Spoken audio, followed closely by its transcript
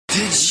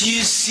Did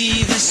you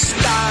see the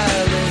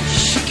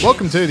stylish?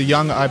 Welcome to the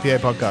Young IPA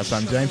podcast.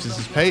 I'm James, this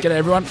is Pete. G'day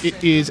everyone.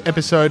 It is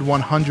episode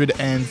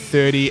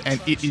 130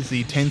 and it is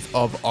the 10th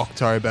of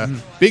October.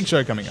 Big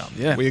show coming up.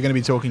 Yeah. We are going to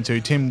be talking to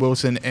Tim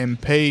Wilson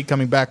MP,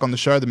 coming back on the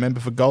show, the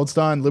member for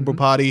Goldstein, Liberal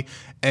Party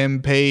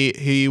MP.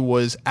 He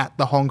was at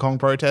the Hong Kong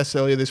protests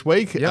earlier this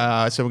week.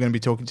 Yep. So we're going to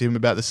be talking to him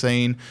about the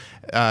scene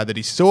that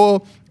he saw,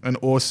 and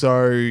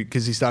also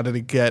because he started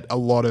to get a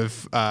lot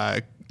of,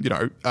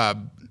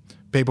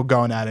 people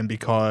going at him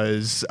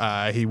because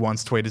he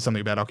once tweeted something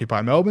about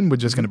Occupy Melbourne. We're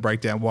just going to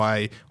break down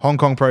why Hong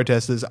Kong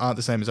protesters aren't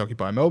the same as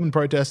Occupy Melbourne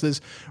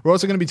protesters. We're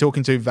also going to be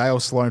talking to Vale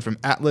Sloane from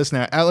Atlas.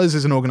 Now, Atlas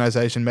is an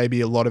organisation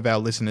maybe a lot of our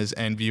listeners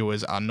and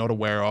viewers are not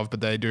aware of,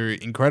 but they do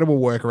incredible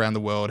work around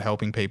the world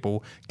helping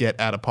people get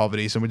out of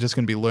poverty. So we're just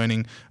going to be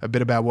learning a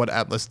bit about what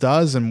Atlas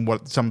does and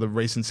what some of the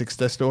recent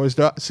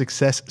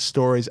success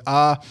stories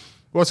are.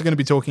 We're also going to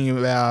be talking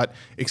about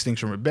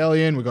Extinction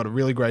Rebellion. We've got a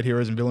really great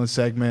Heroes and Villains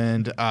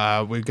segment.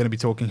 We're going to be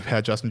talking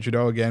about Justin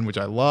Trudeau again, which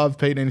I love.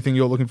 Pete, anything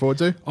you're looking forward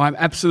to? I'm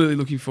absolutely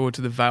looking forward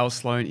to the Vale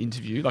Sloane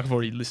interview. Like, I've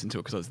already listened to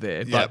it because I was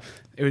there. But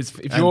it was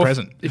if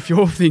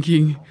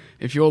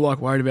you're like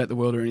worried about the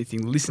world or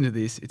anything, listen to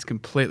this. It's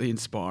completely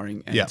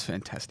inspiring and it's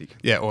fantastic.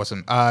 Yeah,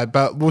 awesome.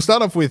 But we'll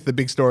start off with the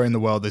big story in the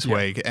world this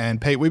week. And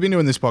Pete, we've been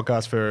doing this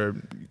podcast for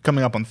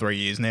coming up on 3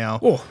 years now.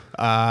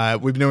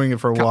 We've been doing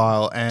it for a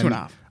while. And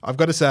 2.5. I've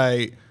got to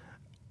say,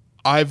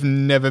 I've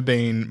never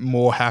been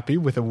more happy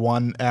with a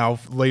 1 hour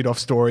lead-off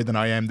story than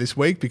I am this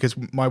week because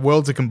my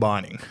worlds are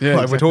combining. Yeah,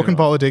 we're exactly talking right.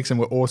 politics and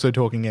we're also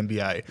talking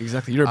NBA.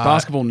 Exactly. You're a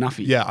basketball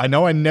nuffy. Yeah, I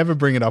know I never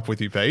bring it up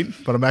with you, Pete,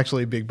 but I'm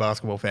actually a big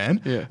basketball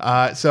fan.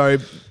 Yeah. So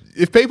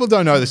if people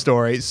don't know the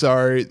story,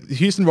 so the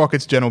Houston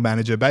Rockets general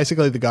manager,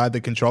 basically the guy that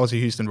controls the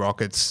Houston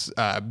Rockets'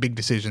 big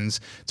decisions,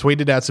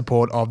 tweeted out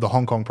support of the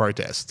Hong Kong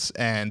protests.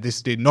 And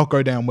this did not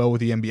go down well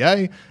with the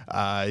NBA.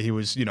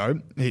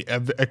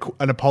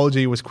 An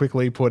apology was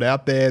quickly put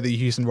out there. The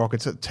Houston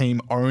Rockets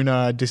team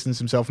owner distanced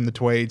himself from the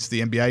tweets.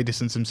 The NBA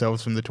distanced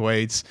themselves from the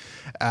tweets.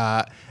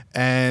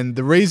 And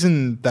the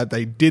reason that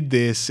they did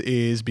this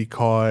is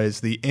because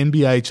the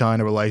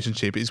NBA-China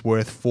relationship is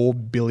worth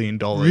 $4 billion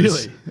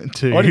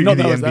to I did not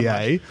the know it was that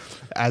NBA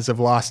as of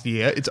last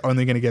year. It's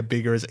only going to get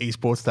bigger as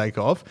esports take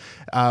off,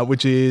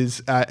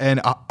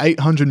 and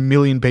 800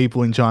 million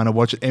people in China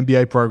watch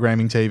NBA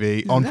programming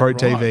TV, on-pro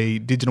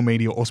TV, digital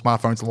media, or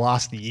smartphones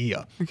last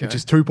year, which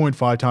is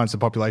 2.5 times the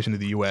population of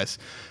the US.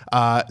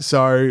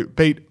 So,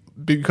 Pete,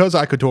 because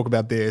I could talk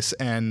about this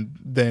and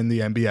then the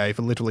NBA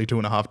for literally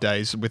 2.5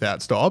 days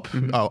without stop,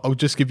 I'll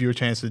just give you a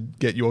chance to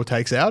get your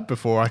takes out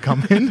before I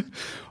come in.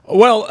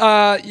 Well,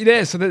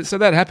 so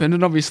that happened,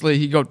 and obviously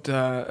he got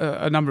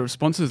a number of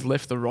sponsors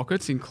left the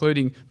Rockets,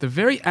 including the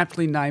very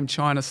aptly named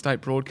China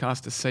state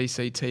broadcaster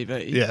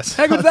CCTV. Yes.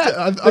 How good is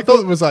that? I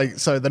thought it was like,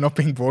 so they're not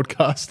being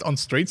broadcast on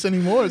streets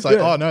anymore? It's like,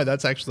 oh no,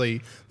 that's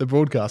actually the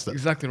broadcaster.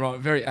 Exactly right.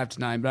 Very apt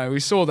name. But we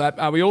saw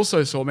that. We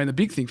also saw, the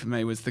big thing for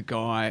me was the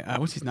guy,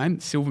 what's his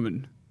name? Silverman.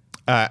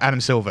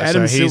 Adam Silver.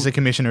 He's the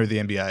commissioner of the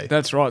NBA.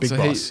 That's right. Big so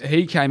boss.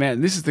 he came out,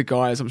 and this is the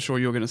guy, as I'm sure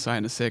you're going to say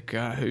in a sec,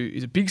 who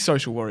is a big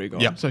social warrior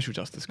guy, social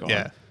justice guy.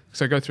 Yeah.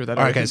 So go through that.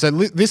 Okay, so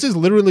this is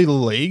literally the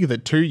league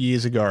that 2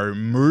 years ago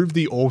moved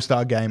the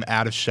All-Star game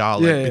out of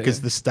Charlotte because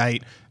the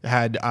state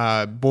had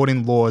brought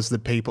in laws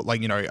that people,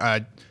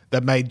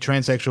 that made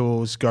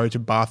transsexuals go to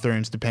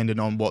bathrooms dependent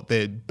on what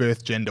their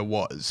birth gender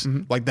was.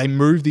 Like, they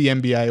moved the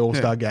NBA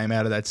All-Star game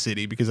out of that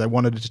city because they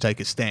wanted it to take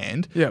a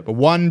stand. Yeah. But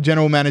one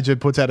general manager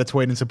puts out a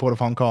tweet in support of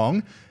Hong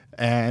Kong.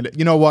 And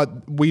you know what?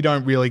 We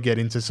don't really get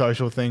into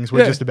social things.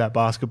 We're just about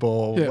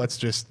basketball. Yeah. Let's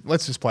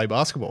just play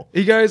basketball.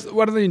 He goes,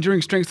 one of the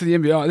enduring strengths of the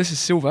NBA, this is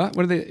Silver,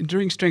 one of the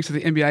enduring strengths of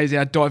the NBA is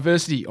our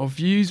diversity of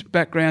views,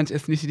 backgrounds,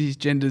 ethnicities,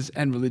 genders,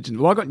 and religion.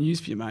 Well, I got news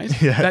for you, mate.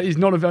 Yeah. That is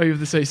not a value of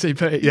the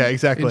CCP. Yeah,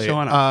 exactly. In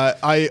China.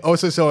 I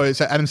also saw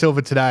Adam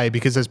Silver today,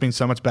 because there's been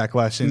so much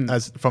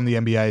backlash from the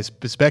NBA's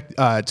perspective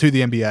to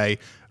the NBA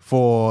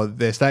for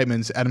their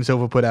statements. Adam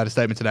Silver put out a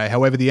statement today.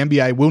 However, the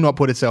NBA will not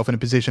put itself in a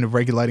position of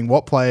regulating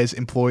what players,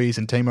 employees,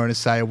 and team owners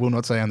say or will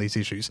not say on these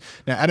issues.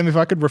 Now, Adam, if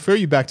I could refer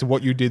you back to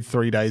what you did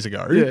 3 days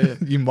ago,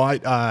 you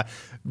might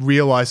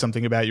realize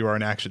something about your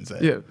own actions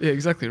there. Yeah,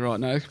 exactly right.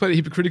 No, it's completely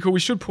hypocritical. We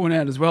should point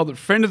out as well that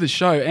friend of the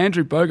show,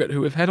 Andrew Bogut,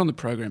 who we've had on the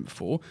program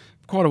before,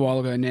 quite a while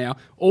ago now,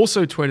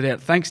 also tweeted out,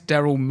 thanks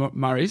Daryl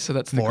Murray, so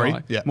that's the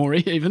guy,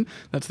 Maury even,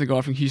 that's the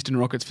guy from Houston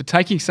Rockets, for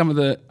taking some of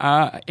the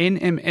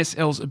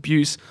NMSL's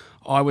abuse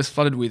I was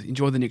flooded with.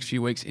 Enjoy the next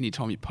few weeks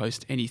anytime you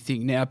post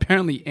anything. Now,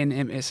 apparently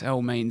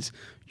NMSL means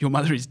your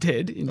mother is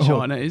dead in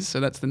Chinese, so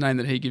that's the name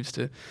that he gives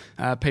to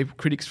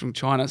critics from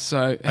China.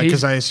 So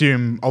because I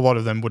assume a lot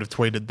of them would have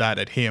tweeted that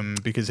at him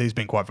because he's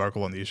been quite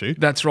vocal on the issue.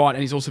 That's right,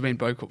 and he's also been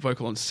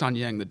vocal on Sun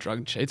Yang, the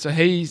drug cheat. So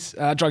he's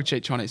drug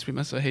cheat Chinese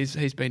swimmer. So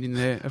he's been in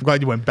there. I'm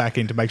glad you went back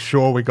in to make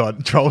sure we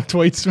got troll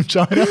tweets from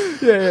China.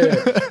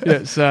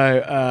 Yeah.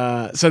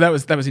 So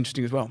that was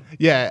interesting as well.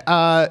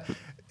 Yeah.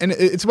 And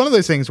it's one of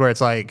those things where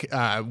it's like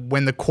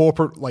when the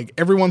corporate, like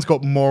everyone's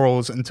got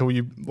morals until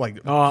you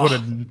like put a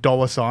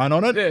dollar sign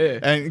on it. Yeah.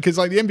 And because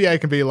like the NBA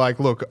can be like,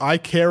 look, I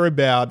care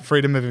about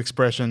freedom of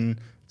expression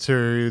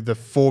to the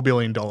 $4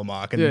 billion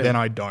mark, and then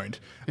I don't.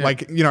 Yeah.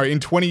 Like, you know, in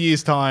 20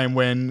 years' time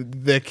when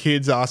their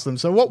kids ask them,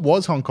 so what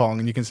was Hong Kong?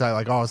 And you can say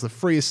like, oh, it's the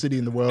freest city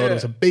in the world. It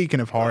was a beacon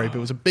of hope. It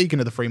was a beacon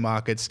of the free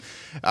markets.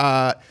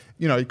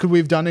 You know, could we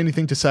have done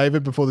anything to save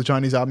it before the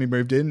Chinese army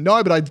moved in?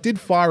 No, but I did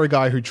fire a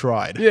guy who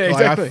tried. Yeah,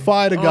 exactly. I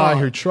fired a guy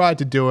who tried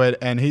to do it,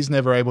 and he's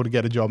never able to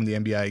get a job in the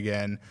NBA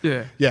again.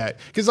 Yeah. Yeah.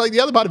 Because, like, the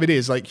other part of it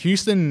is, like,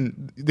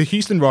 the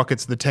Houston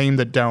Rockets, the team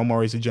that Daryl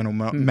Morey is the general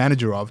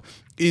manager of,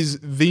 is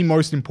the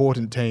most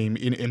important team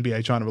in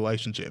NBA-China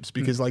relationships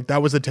because, like,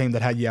 that was the team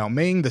that had Yao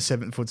Ming, the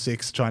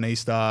 7'6" Chinese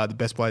star, the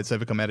best player that's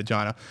ever come out of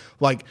China.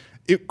 Like,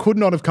 it could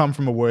not have come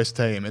from a worse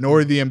team. And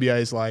already the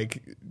NBA is,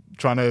 like,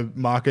 trying to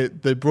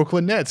market the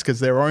Brooklyn Nets because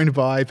they're owned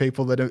by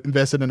people that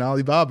invested in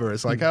Alibaba.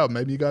 It's like, oh,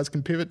 maybe you guys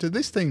can pivot to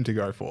this team to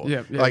go for.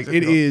 Yeah, like, exactly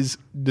it is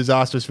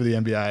disastrous for the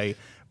NBA,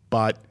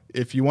 but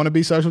if you want to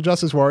be social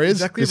justice warriors,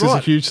 this is a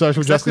huge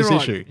social justice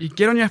issue. You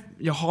get on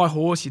your high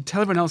horse, you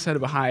tell everyone else how to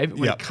behave.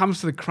 When it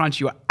comes to the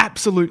crunch, you are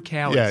absolute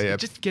cowards. It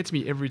just gets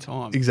me every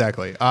time.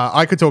 Exactly.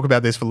 I could talk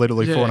about this for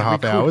literally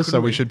 4.5 hours, so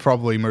we should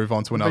probably move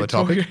on to another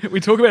topic. We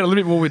talk about it a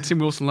little bit more with Tim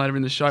Wilson later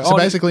in the show. So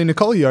basically,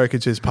 Nikola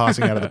Jokic is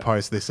passing out of the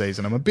post this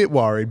season. I'm a bit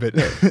worried, but...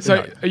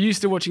 So are you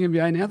still watching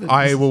NBA now?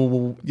 I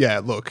will...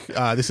 Yeah, look,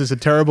 this is a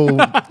terrible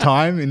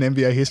time in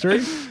NBA history.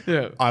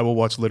 Yeah. I will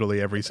watch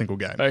literally every single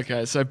game.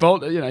 Okay, so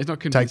Bolt, you know, he's not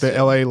convinced. Take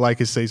the LA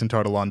Lakers season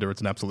total under. It's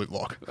an absolute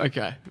lock.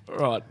 Okay. All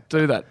right.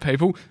 Do that,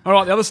 people. All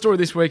right. The other story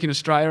this week in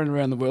Australia and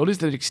around the world is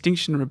that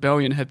Extinction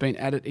Rebellion have been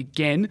at it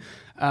again.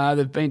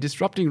 They've been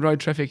disrupting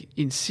road traffic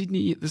in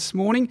Sydney this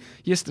morning.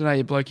 Yesterday,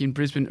 a bloke in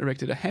Brisbane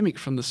erected a hammock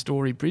from the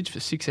Story Bridge for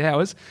 6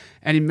 hours.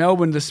 And in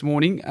Melbourne this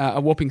morning, a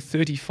whopping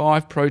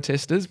 35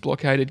 protesters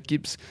blockaded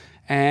Gibbs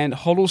and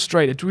Hoddle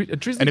Street.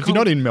 And if you're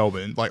not in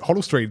Melbourne, like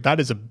Hoddle Street, that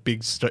is a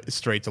big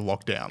street to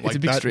lock down. Like it's a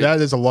big street.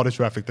 There's a lot of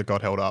traffic that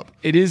got held up.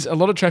 It is a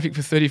lot of traffic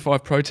for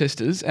 35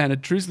 protesters and a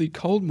drizzly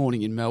cold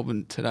morning in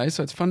Melbourne today.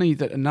 So it's funny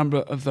that a number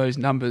of those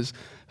numbers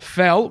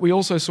fell. We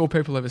also saw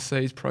people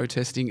overseas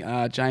protesting.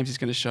 James is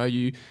going to show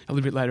you a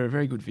little bit later a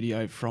very good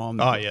video from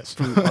London,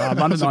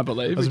 I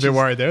believe. I was a bit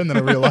worried there, and then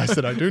I realised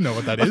that I do know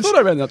what that is. I thought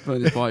I ran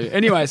that by you.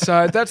 Anyway,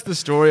 so that's the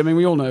story. I mean,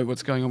 we all know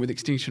what's going on with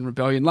Extinction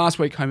Rebellion. Last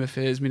week, Home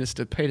Affairs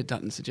Minister Peter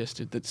Dutton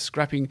suggested that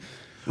scrapping...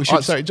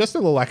 Sorry, just a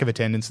little lack of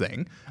attendance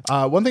thing.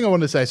 One thing I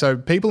wanted to say, so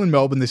people in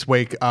Melbourne this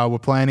week were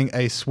planning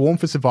a Swarm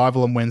for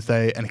Survival on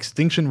Wednesday, an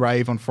Extinction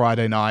Rave on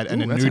Friday night,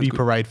 and a nudie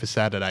parade for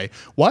Saturday.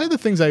 Why are the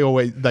things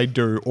they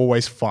do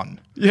always fun?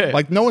 Yeah.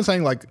 Like, no one's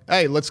saying like,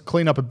 hey, let's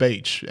clean up a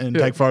beach and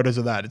take photos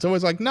of that. It's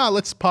always like, no,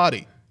 let's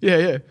party.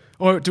 Yeah.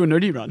 Or do a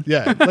nudie run.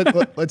 Yeah,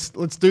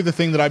 let's do the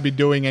thing that I'd be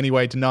doing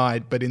anyway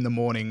tonight, but in the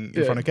morning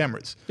in front of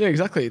cameras. Yeah,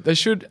 exactly. They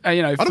should, I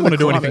don't want to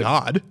do anything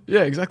hard.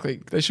 Yeah, exactly.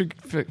 They should,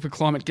 for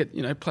climate, get,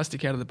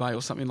 plastic out of the bay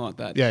or something like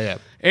that. Yeah.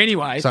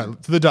 Anyway. So,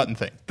 the Dutton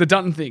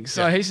thing.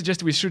 So he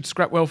suggested we should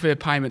scrap welfare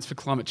payments for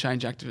climate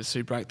change activists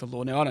who break the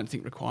law. Now, I don't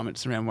think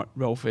requirements around what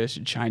welfare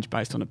should change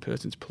based on a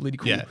person's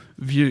political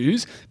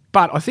views.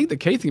 But I think the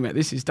key thing about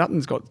this is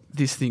Dutton's got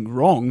this thing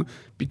wrong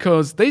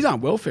because these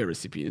aren't welfare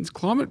recipients.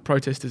 Climate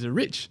protesters are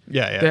rich.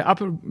 Yeah. They're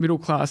upper middle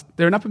class.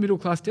 They're an upper middle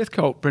class death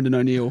cult, Brendan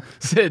O'Neill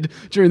said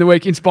during the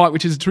week in Spike,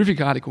 which is a terrific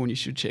article and you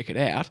should check it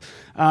out.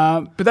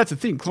 But that's the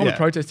thing. Climate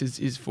protest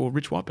is for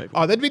rich white people.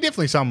 Oh, there'd be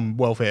definitely some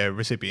welfare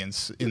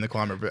recipients in the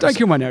climate protest. Don't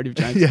kill my narrative,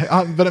 James.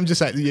 But I'm just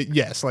saying,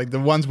 yes, like the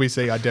ones we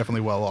see are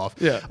definitely well off.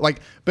 Yeah.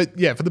 But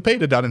for the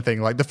Peter Dutton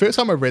thing, like the first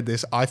time I read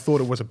this, I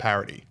thought it was a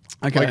parody.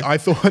 Okay. Like I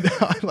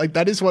thought, like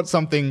that is what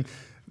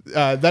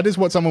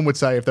someone would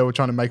say if they were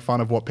trying to make fun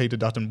of what Peter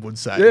Dutton would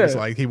say. Yeah. It's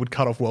like he would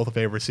cut off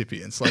welfare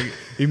recipients. Like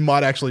he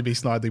might actually be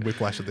Snidely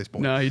Whiplash at this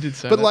point. No, he did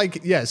say but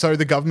that. So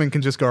the government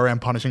can just go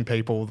around punishing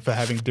people for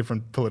having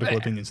different political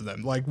opinions to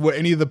them. Like were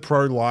any of the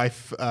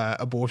pro-life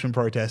abortion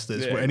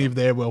protesters, were any of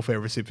their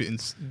welfare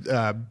recipients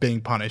being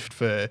punished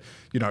for,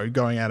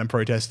 going out and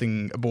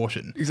protesting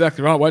abortion?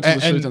 Exactly right. Wait till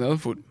the shoe's on the other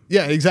foot.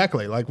 Yeah,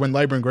 exactly. Like when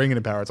Labor and Green get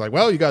in power, it's like,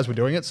 well, you guys were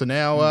doing it, so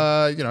now,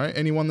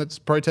 anyone that's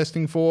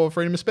protesting for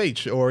freedom of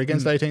speech or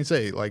against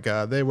 18C, like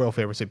their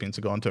welfare recipients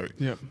are gone too.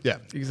 Yeah.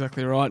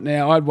 Exactly right.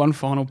 Now, I had one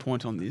final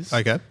point on this.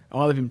 Okay.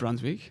 I live in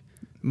Brunswick.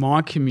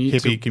 My commute...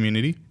 Hippie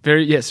community?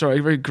 Very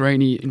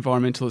greeny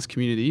environmentalist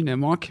community. Now,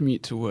 my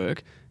commute to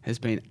work has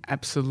been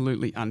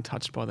absolutely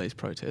untouched by these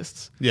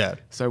protests. Yeah.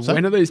 So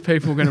when are these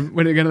people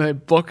when are going to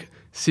block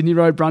Sydney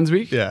Road,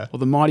 Brunswick? Yeah. Or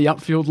the mighty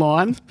Upfield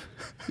line?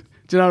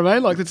 Do you know what I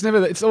mean? Like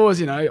it's always,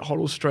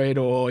 Hoddle Street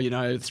or,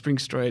 Spring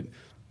Street.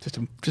 Just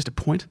a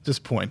point. Just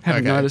a point.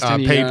 Haven't noticed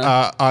any... Pete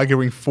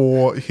arguing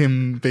for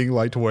him being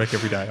late to work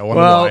every day. I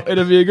wonder why.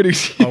 It'll be a good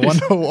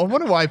excuse. I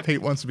wonder why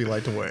Pete wants to be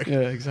late to work. Yeah,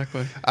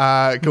 exactly.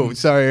 Cool.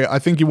 So I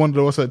think you wanted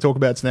to also talk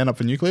about Stand Up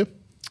for Nuclear.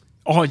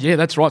 Oh, yeah,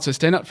 that's right. So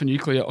Stand Up for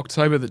Nuclear,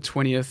 October the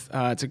 20th.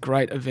 It's a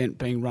great event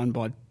being run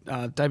by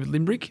David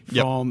Limbrick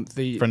from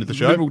the Friend of the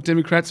show. Liberal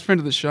Democrats, friend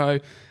of the show.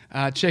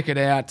 Check it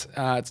out.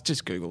 It's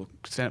just Google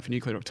Stand Up for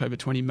Nuclear October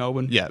 20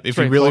 Melbourne. Yeah, if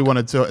you really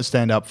wanted to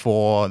stand up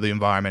for the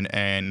environment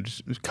and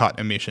cut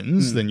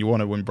emissions, then you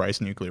want to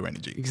embrace nuclear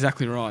energy.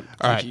 Exactly right.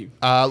 Thank you.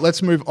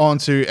 Let's move on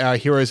to our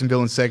heroes and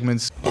villains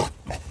segments.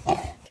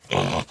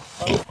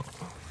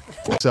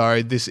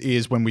 So this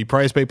is when we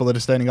praise people that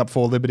are standing up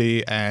for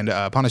liberty and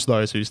punish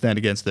those who stand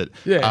against it.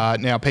 Yeah.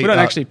 Now, Pete, we don't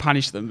actually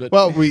punish them,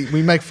 but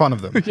we make fun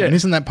of them. Yeah. And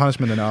isn't that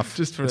punishment enough?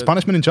 Just for it's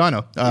punishment in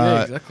China.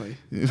 Yeah, exactly.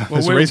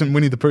 There's a reason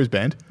Winnie the Pooh's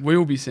banned. We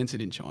will be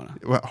censored in China.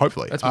 Well,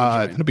 hopefully. That's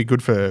my dream. It'll be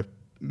good for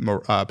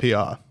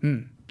PR.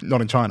 Not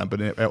in China,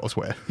 but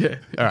elsewhere. Yeah.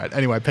 All right.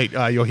 Anyway, Pete,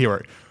 your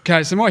hero.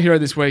 Okay, so my hero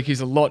this week is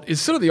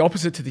sort of the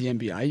opposite to the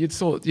NBA. You'd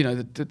thought,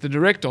 the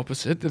direct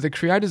opposite. They're the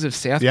creators of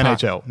South Park.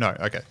 The NHL. No,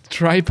 okay.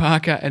 Trey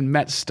Parker and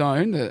Matt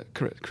Stone, the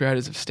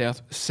creators of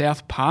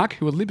South Park,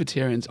 who are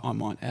libertarians, I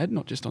might add,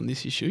 not just on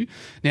this issue.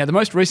 Now, the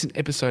most recent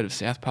episode of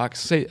South Park,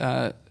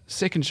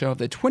 second show of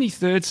their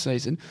 23rd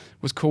season,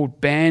 was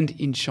called Banned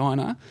in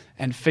China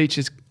and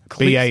features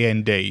clips.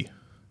 BAND.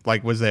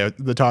 Like,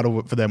 the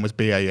title for them was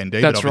BAND,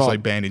 but obviously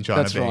banned in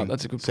China. That's right.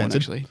 That's a good point,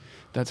 censored. actually.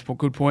 That's a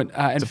good point.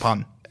 It's a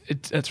pun.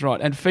 That's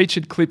right. And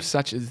featured clips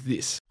such as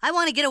this. I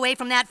want to get away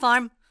from that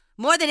farm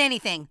more than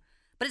anything.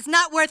 But it's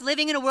not worth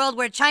living in a world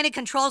where China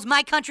controls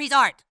my country's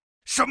art.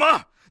 什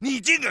么？你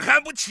这个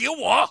看不起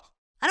我？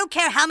 I don't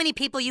care how many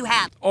people you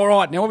have. All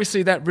right. Now,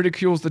 obviously, that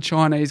ridicules the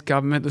Chinese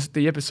government.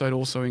 The episode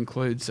also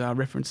includes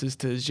references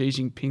to Xi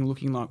Jinping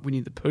looking like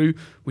Winnie the Pooh,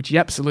 which he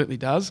absolutely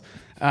does.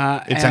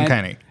 It's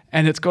uncanny.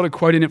 And it's got a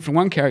quote in it from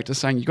one character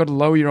saying, you've got to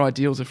lower your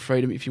ideals of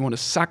freedom if you want to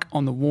suck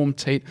on the warm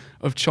teat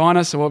of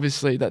China. So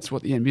obviously that's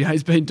what the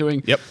NBA's been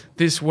doing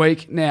this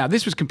week. Now,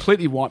 this was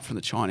completely wiped from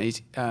the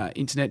Chinese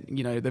internet.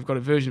 They've got a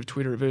version of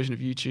Twitter, a version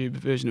of YouTube, a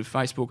version of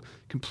Facebook,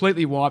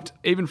 completely wiped,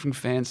 even from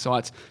fan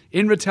sites.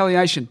 In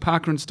retaliation,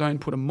 Parker and Stone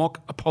put a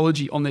mock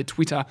apology on their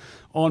Twitter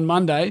on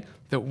Monday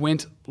that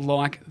went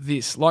like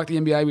this. Like the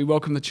NBA, we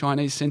welcome the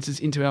Chinese censors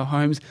into our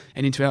homes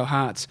and into our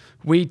hearts.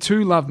 We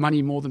too love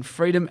money more than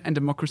freedom and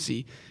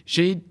democracy.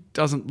 Xi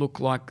doesn't look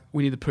like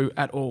Winnie the Pooh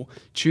at all.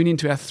 Tune in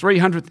to our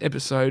 300th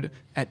episode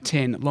at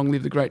 10. Long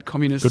live the great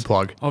communists Good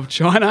plug. of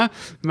China.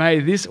 May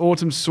this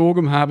autumn's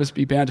sorghum harvest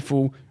be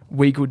bountiful.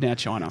 We good now,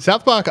 China.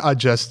 South Park are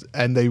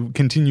and they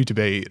continue to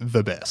be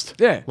the best.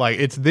 Yeah. Like,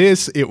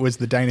 it was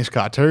the Danish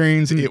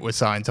cartoons, it was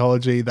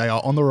Scientology. They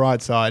are on the right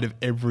side of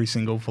every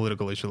single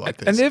political issue like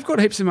this. And they've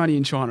got heaps of money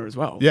in China as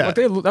well. Yeah. Like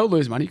they'll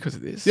lose money because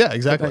of this. Yeah,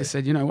 exactly. But they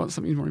said, you know what,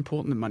 something's more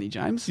important than money,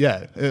 James.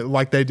 Yeah,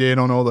 like they did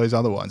on all those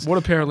other ones. What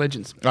a pair of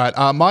legends. All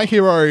right, my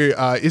hero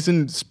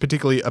isn't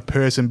particularly a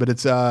person, but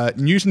it's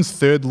Newton's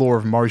third law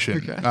of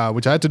motion,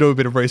 which I had to do a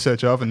bit of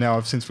research of, and now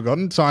I've since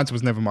forgotten. Science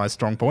was never my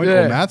strong point,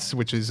 or maths,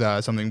 which is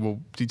something we'll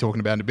be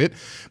talking about in a bit.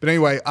 But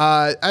anyway,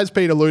 as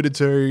Pete alluded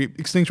to,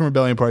 Extinction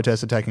Rebellion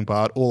protests are taking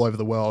part all over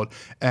the world,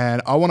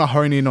 and I want to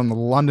hone in on the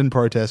London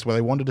protest where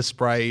they wanted to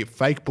spray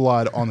fake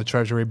blood on the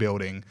Treasury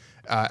building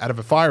out of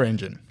a fire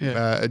engine,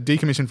 a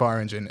decommissioned fire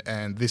engine,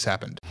 and this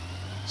happened.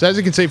 So as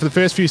you can see, for the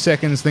first few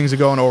seconds, things are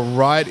going all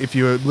right if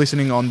you're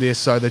listening on this.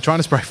 So they're trying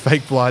to spray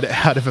fake blood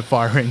out of a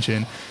fire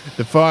engine.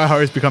 The fire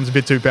hose becomes a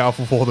bit too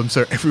powerful for them,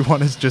 so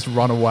everyone has just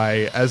run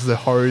away as the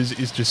hose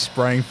is just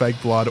spraying fake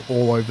blood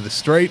all over the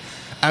street.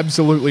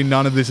 Absolutely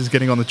none of this is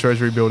getting on the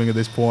Treasury building at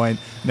this point.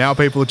 Now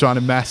people are trying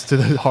to mass to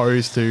the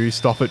hose to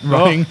stop it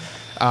running.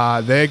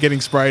 They're getting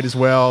sprayed as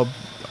well.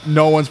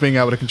 No one's being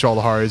able to control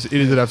the hose. It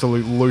is an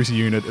absolute loose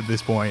unit at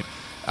this point.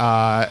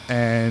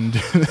 And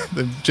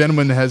the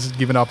gentleman has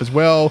given up as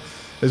well.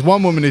 There's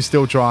one woman who's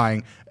still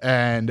trying,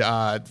 and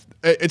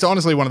it's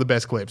honestly one of the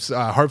best clips.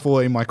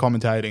 Hopefully my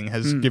commentating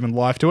has given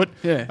life to it.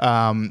 Yeah.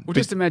 Well,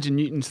 just imagine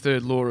Newton's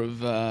third law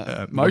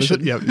of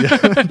motion. Yeah. And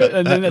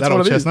then that's that what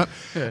old it chestnut.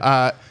 is.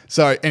 Yeah.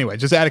 So anyway,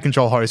 just out of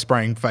control hose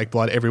spraying fake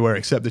blood everywhere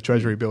except the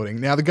Treasury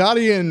building. Now, The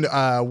Guardian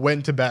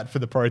went to bat for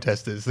the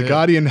protesters. The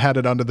Guardian had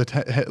it under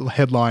the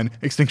headline,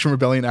 Extinction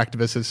Rebellion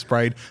activists have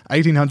sprayed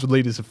 1,800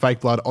 litres of fake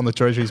blood on the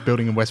Treasury's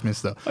building in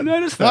Westminster. I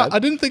noticed that. I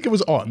didn't think it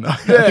was on.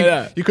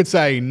 Yeah. You could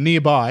say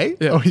nearby,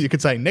 or you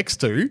could say next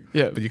to,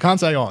 but you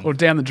can't say on. Or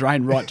down the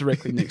drain right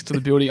directly next to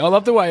the building. I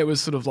love the way it was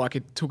sort of like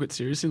it took it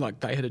seriously, like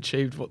they had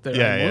achieved what their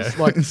aim was.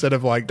 Like, instead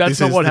of like, that's this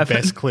not is what the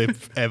happened. best clip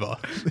ever.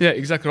 Yeah,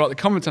 exactly right. The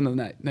comments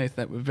underneath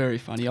that were very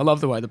funny. I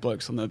love the way the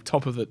blokes on the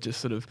top of it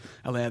just sort of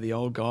allow the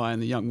old guy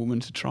and the young woman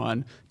to try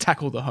and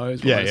tackle the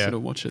hose while they sort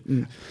of watch it.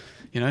 And,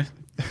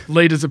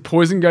 litres of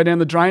poison go down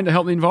the drain to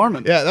help the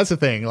environment. Yeah, that's the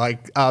thing.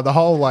 Like the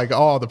whole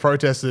the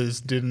protesters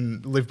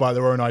didn't live by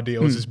their own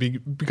ideals is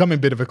becoming a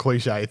bit of a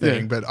cliche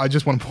thing. Yeah. But I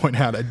just want to point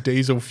out a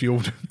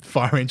diesel-fueled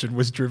fire engine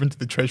was driven to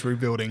the Treasury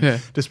building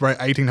to spray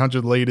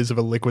 1,800 litres of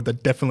a liquid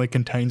that definitely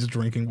contains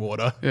drinking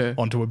water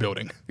onto a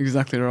building.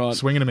 Exactly right.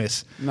 Swing and a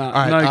miss. No, all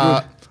right, no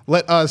good.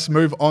 Let us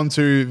move on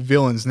to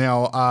villains.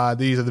 Now,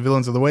 these are the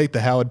villains of the week,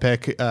 the Howard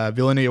Peck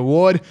Villainy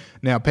Award.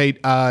 Now, Pete,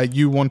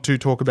 you want to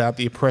talk about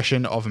the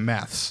oppression of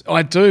maths.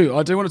 I do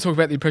want to talk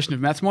about the oppression of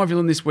maths. My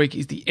villain this week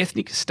is the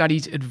Ethnic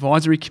Studies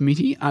Advisory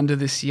Committee under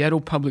the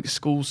Seattle Public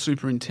Schools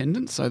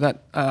Superintendent. So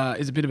that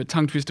is a bit of a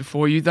tongue twister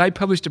for you. They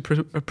published a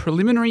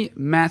preliminary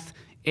math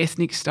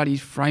ethnic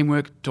studies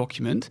framework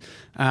document,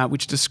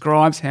 which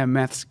describes how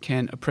maths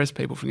can oppress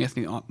people from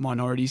ethnic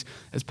minorities.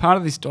 As part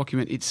of this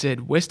document, it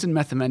said Western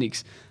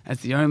mathematics is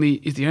the only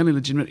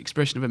legitimate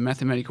expression of a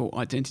mathematical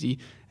identity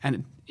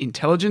and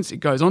intelligence. It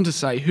goes on to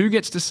say, who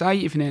gets to say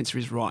if an answer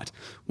is right?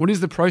 What is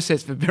the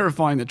process for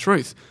verifying the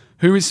truth?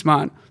 Who is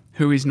smart?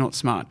 Who is not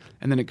smart?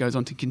 And then it goes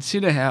on to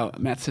consider how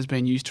maths has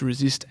been used to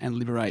resist and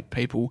liberate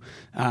people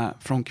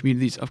from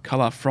communities of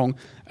colour from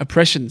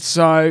oppression.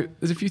 So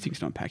there's a few things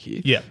to unpack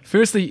here. Yeah.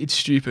 Firstly, it's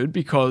stupid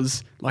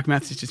because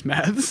maths is just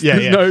maths. Yeah,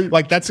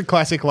 yeah. That's a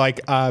classic,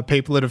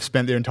 people that have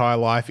spent their entire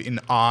life in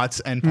arts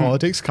and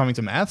politics coming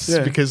to maths.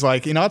 Yeah. Because,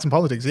 in arts and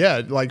politics,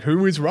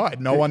 who is right?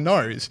 No one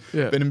knows.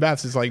 Yeah. But in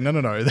maths, it's no.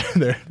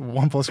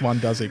 1 + 1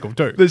 does equal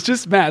 2. There's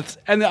just maths.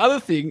 And the other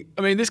thing,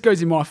 this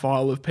goes in my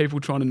file of people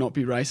trying to not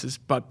be racist,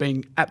 but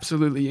being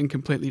absolutely and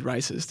completely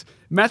racist.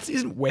 Maths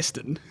isn't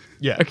Western.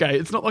 Yeah. Okay,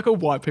 it's not like a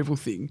white people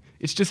thing.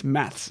 It's just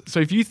maths. So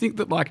if you think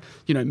that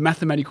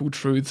mathematical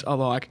truths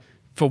are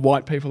for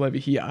white people over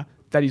here,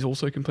 that is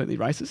also completely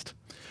racist.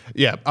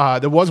 Yeah,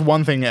 there was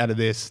one thing out of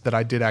this that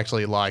I did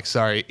actually like.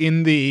 Sorry,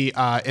 in the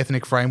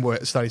ethnic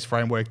studies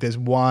framework, there's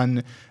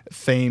one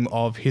theme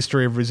of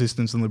history of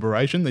resistance and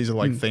liberation. These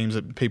are themes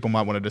that people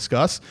might want to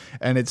discuss,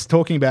 and it's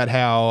talking about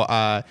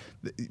how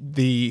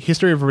the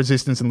history of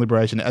resistance and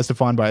liberation, as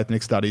defined by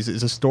ethnic studies,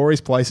 is the stories,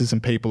 places,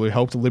 and people who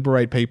helped to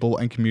liberate people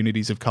and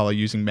communities of color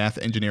using math,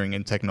 engineering,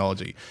 and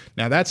technology.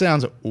 Now that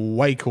sounds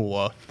way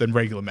cooler than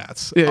regular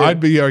maths. Yeah. I'd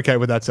be okay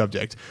with that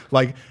subject.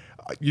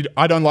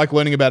 I don't like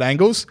learning about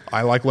angles.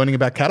 I like learning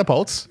about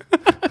catapults.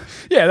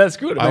 Yeah, that's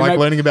good. I like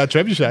learning about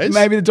trebuchets.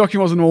 Maybe the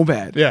document wasn't all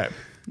bad. Yeah.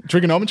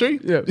 Trigonometry?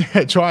 Yeah.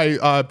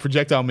 Try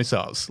projectile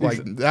missiles.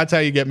 That's how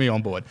you get me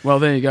on board. Well,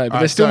 there you go. But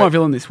they're still my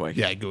villain this week.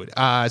 Yeah, good.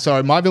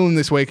 So my villain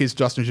this week is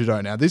Justin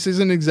Trudeau. Now, this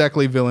isn't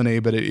exactly villainy,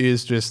 but it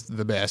is just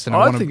the best. And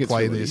I want to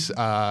play this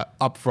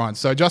up front.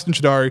 So Justin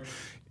Trudeau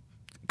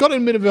got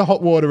in a bit of a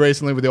hot water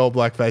recently with the old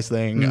blackface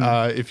thing.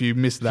 If you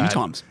missed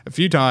that. A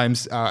few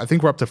times. I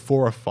think we're up to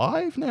 4 or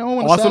 5 now,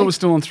 I thought it was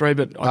still on 3,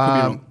 but I could be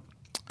wrong.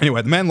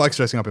 Anyway, the man likes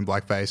dressing up in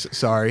blackface.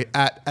 Sorry.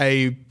 At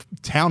a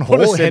town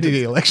hall ahead of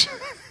the election.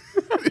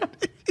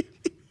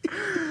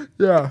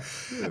 Yeah.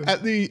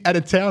 At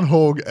a town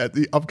hall at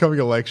the upcoming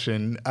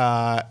election,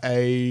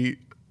 a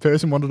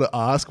person wanted to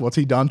ask what's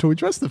he done to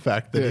address the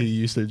fact that he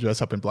used to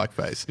dress up in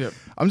blackface. Yep.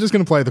 I'm just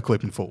going to play the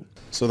clip in full.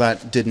 So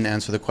that didn't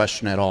answer the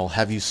question at all.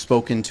 Have you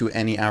spoken to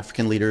any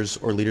African leaders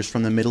or leaders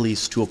from the Middle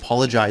East to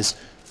apologize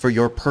for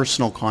your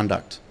personal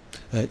conduct?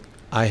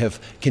 I have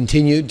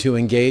continued to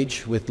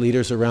engage with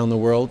leaders around the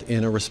world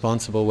in a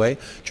responsible way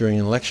during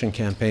an election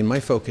campaign.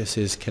 My focus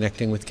is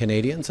connecting with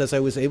Canadians, as I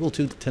was able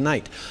to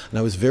tonight. And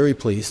I was very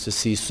pleased to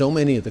see so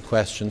many of the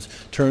questions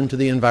turn to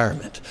the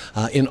environment.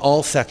 In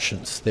all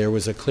sections, there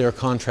was a clear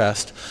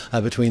contrast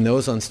between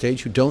those on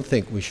stage who don't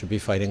think we should be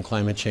fighting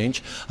climate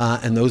change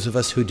and those of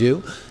us who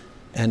do.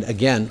 And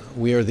again,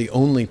 we are the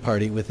only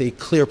party with a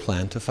clear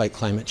plan to fight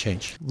climate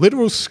change.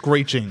 Literal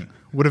screeching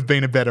would have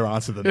been a better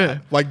answer than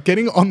that.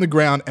 Getting on the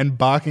ground and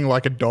barking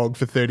like a dog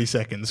for 30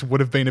 seconds would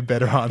have been a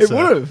better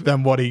answer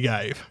than what he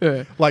gave.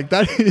 Yeah.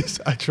 That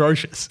is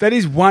atrocious. That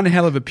is one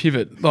hell of a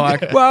pivot.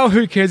 Well,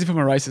 who cares if I'm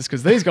a racist?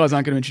 Because these guys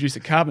aren't going to introduce a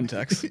carbon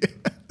tax.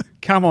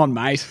 Come on,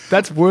 mate.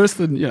 That's worse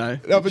than, No,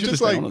 but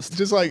just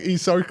he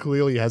so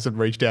clearly hasn't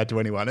reached out to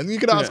anyone. And you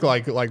could ask,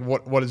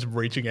 what does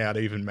reaching out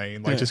even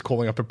mean? Just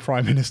calling up a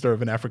prime minister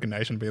of an African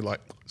nation and being like,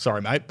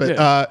 sorry, mate. But,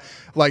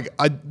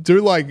 I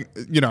do I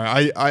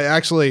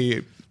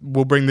actually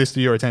will bring this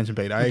to your attention,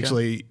 Pete. I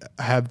actually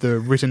have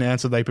the written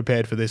answer they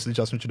prepared for this that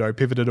Justin Trudeau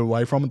pivoted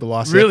away from at the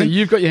last second. Really?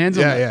 You've got your hands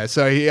on that? Yeah.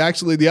 So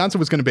the answer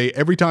was going to be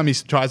every time he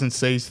tries and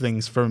sees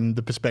things from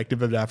the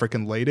perspective of an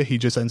African leader, he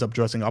just ends up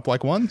dressing up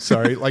like one.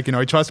 So,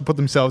 he tries to put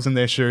themselves in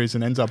their shoes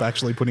and ends up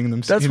actually putting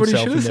himself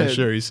in their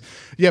shoes.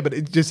 Yeah, but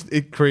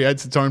it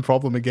creates its own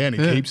problem again.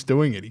 He keeps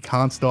doing it. He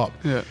can't stop.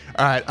 Yeah.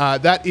 All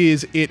right. That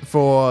is it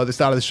for the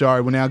start of the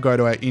show. We'll now go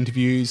to our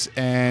interviews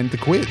and the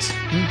quiz.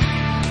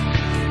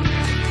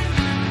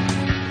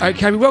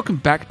 Okay, welcome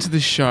back to the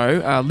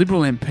show.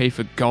 Liberal MP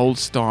for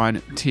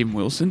Goldstein, Tim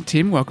Wilson.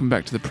 Tim, welcome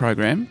back to the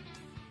program.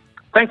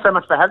 Thanks so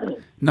much for having me.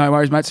 No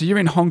worries, mate. So you're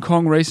in Hong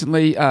Kong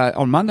recently,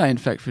 on Monday, in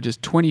fact, for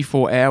just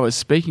 24 hours,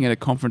 speaking at a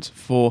conference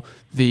for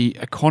The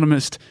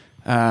Economist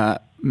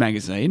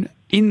magazine.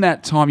 In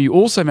that time, you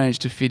also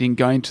managed to fit in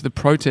going to the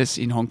protests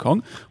in Hong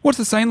Kong. What's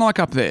the scene like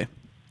up there?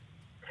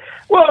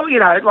 Well,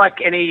 like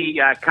any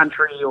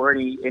country or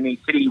any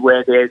city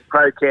where there's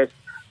protests,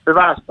 the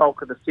vast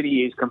bulk of the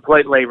city is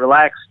completely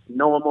relaxed,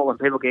 normal, and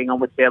people getting on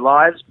with their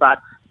lives.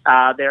 But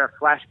there are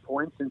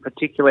flashpoints, and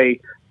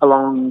particularly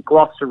along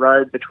Gloucester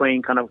Road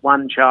between kind of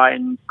Wan Chai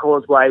and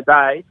Causeway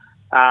Bay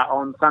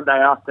on Sunday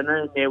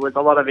afternoon, there was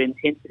a lot of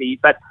intensity.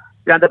 But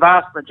the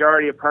vast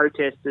majority of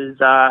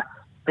protesters are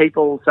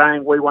people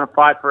saying we want to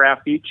fight for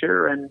our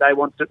future and they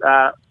want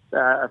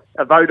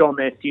a vote on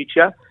their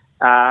future.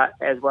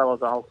 as well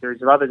as a whole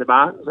series of other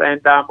demands,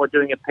 and we're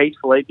doing it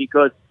peacefully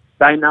because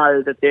they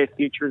know that their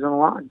future is on the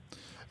line.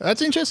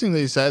 That's interesting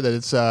that you say that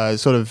it's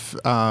sort of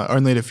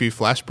only at a few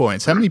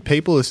flashpoints. How many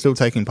people are still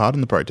taking part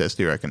in the protest,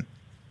 do you reckon?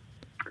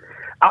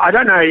 I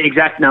don't know the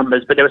exact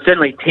numbers, but there were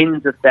certainly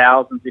tens of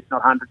thousands, if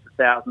not hundreds of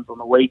thousands on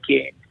the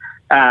weekend.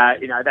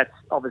 That's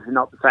obviously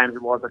not the same as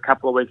it was a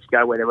couple of weeks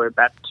ago where there were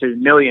about 2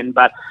 million,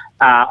 but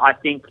I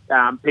think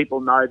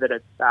people know that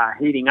it's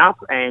heating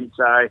up, and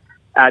so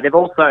they've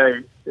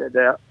also,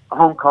 the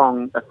Hong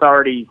Kong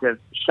authorities have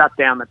shut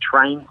down the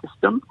train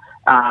system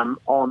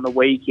on the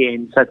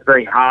weekend, so it's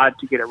very hard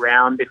to get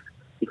around. If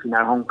you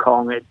know Hong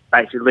Kong, it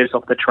basically lives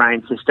off the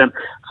train system,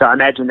 so I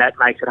imagine that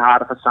makes it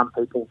harder for some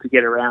people to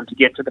get around to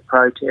get to the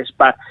protest,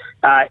 but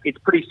it's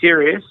pretty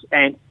serious,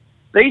 and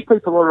these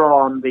people are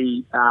on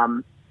the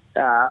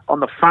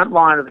front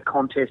line of the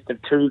contest of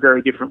two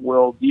very different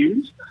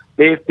worldviews.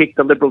 They've picked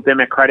the Liberal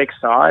Democratic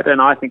side, and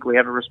I think we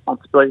have a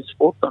responsibility to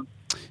support them.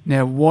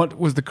 Now, what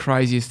was the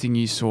craziest thing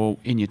you saw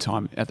in your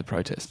time at the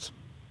protests?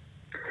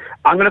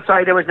 I'm going to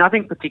say there was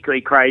nothing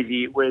particularly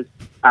crazy. It was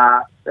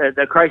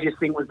the craziest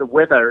thing was the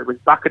weather. It was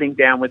bucketing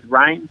down with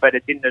rain, but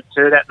it didn't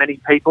deter that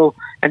many people,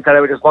 and so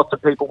there were just lots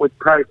of people with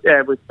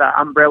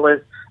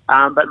umbrellas,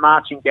 but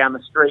marching down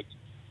the streets.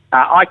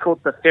 I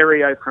caught the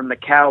ferry from the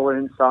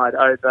Kowloon side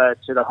over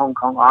to the Hong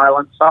Kong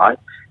Island side,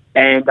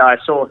 and I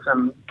saw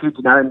some kids,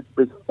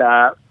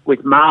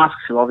 with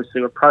masks who obviously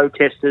were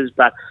protesters,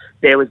 but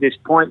there was this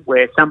point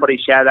where somebody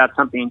shouted out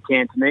something in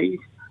Cantonese.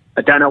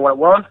 I don't know what it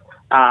was,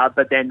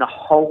 but then the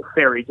whole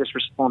ferry just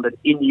responded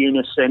in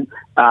unison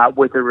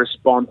with a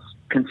response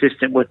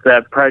consistent with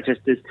the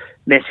protesters'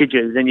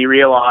 messages, and you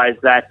realise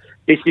that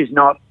this is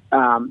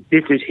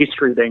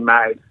history being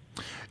made.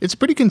 It's a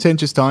pretty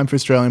contentious time for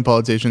Australian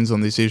politicians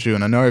on this issue,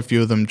 and I know a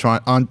few of them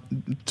aren't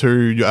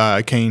too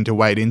keen to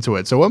wade into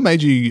it. So what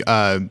made you,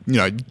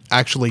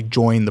 actually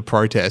join the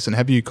protest, and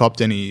have you copped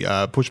any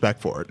pushback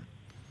for it?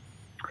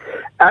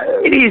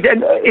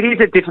 It is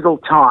a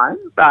difficult time,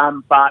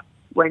 but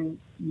when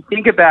you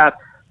think about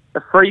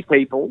the free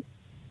people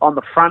on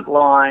the front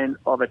line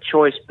of a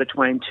choice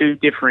between two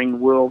differing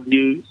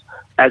worldviews,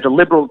 as a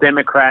Liberal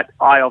Democrat,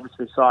 I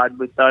obviously side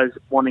with those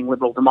wanting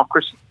liberal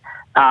democracy,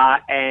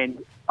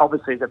 and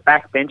obviously as a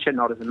backbencher,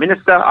 not as a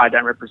minister. I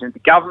don't represent the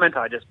government.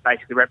 I just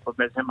basically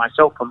represent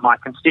myself and my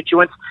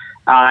constituents.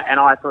 And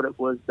I thought it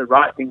was the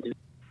right thing to do.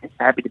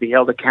 Happy to be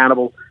held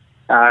accountable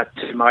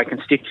to my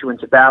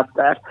constituents about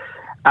that.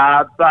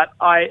 But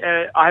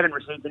I haven't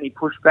received any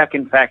pushback.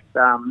 In fact,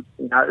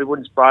 it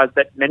wouldn't surprise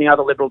that many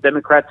other Liberal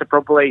Democrats have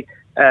probably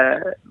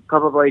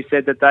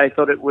said that they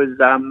thought it was,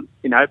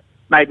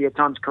 maybe at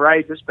times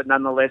courageous, but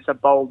nonetheless a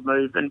bold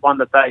move and one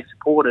that they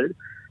supported.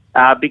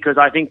 Because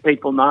I think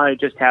people know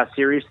just how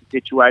serious the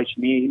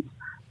situation is.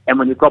 And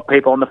when you've got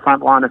people on the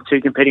front line of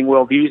two competing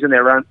worldviews and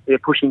they're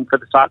pushing for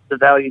the types of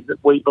values that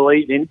we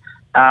believe in,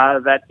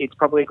 that it's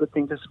probably a good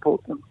thing to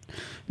support them.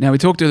 Now, we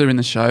talked earlier in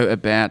the show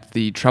about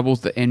the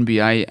troubles that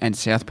NBA and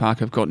South Park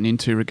have gotten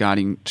into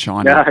regarding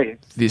China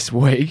this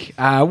week.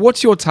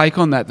 What's your take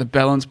on that, the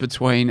balance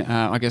between,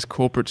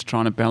 corporates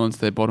trying to balance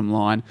their bottom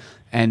line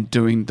and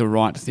doing the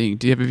right thing?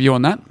 Do you have a view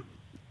on that?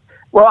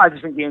 Well, I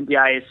just think the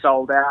NBA is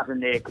sold out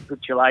in their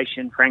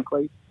capitulation,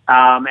 frankly.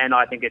 And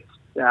I think it's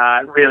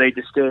really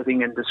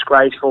disturbing and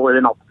disgraceful. They're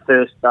not the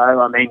first,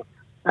 though. And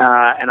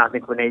I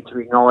think we need to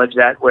acknowledge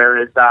that,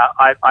 whereas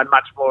I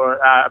much more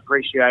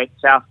appreciate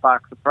South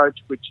Park's approach,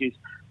 which is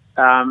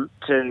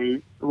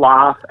to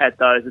laugh at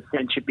those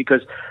censorship,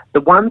 because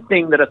the one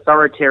thing that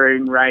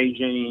authoritarian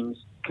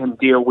regimes can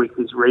deal with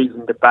is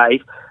reasoned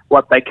debate.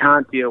 What they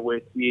can't deal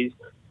with is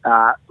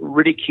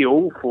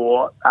ridicule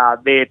for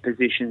their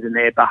positions and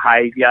their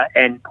behaviour,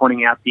 and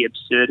pointing out the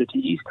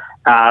absurdities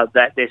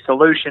that their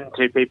solution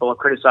to people are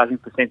criticising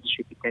for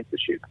censorship is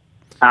censorship.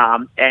 I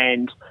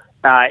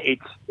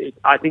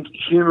think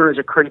humour is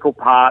a critical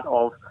part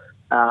of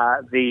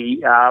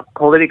the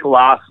political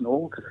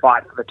arsenal to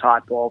fight for the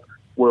type of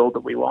world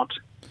that we want.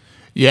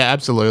 Yeah,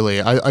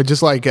 absolutely. I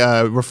just like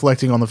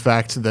reflecting on the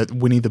fact that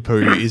Winnie the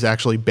Pooh is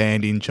actually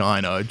banned in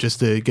China,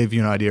 just to give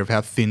you an idea of how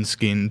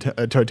thin-skinned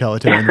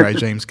totalitarian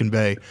regimes can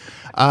be.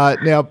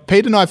 Now,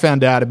 Pete and I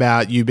found out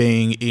about you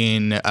being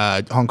in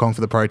Hong Kong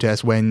for the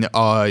protest when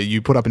you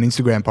put up an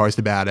Instagram post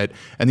about it,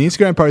 and the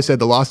Instagram post said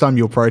the last time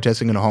you were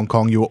protesting in Hong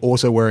Kong, you were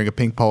also wearing a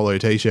pink polo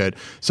t-shirt.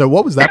 So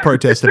what was that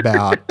protest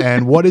about,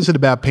 and what is it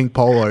about pink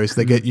polos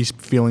that get you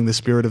feeling the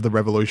spirit of the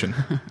revolution?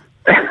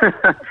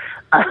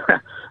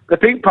 The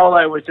pink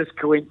polo was just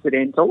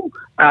coincidental,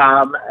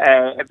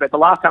 but the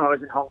last time I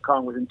was in Hong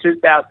Kong was in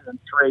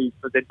 2003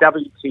 for the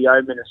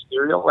WTO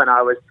ministerial, and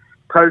I was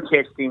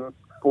protesting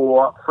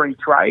for free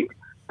trade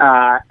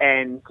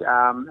and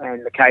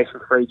the case for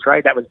free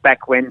trade. That was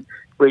back when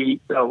the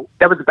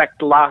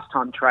last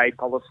time trade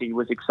policy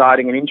was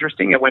exciting and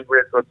interesting. It went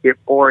through a bit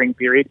boring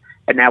period,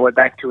 and now we're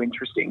back to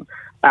interesting.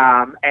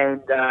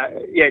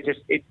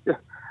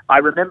 I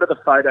remember the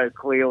photo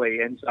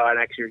clearly, and so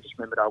I actually just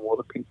remembered I wore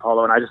the pink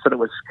polo, and I just thought it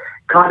was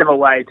kind of a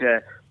way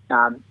to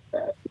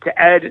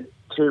add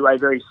to a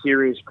very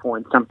serious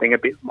point something a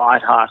bit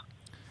lighthearted.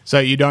 So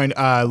you don't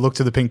look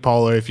to the pink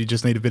polo if you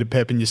just need a bit of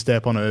pep in your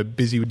step on a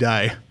busy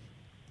day?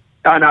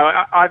 Oh, no,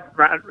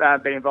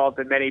 I've been involved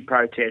in many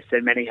protests,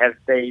 and many have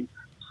been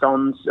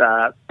sans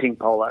pink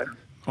polo.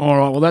 All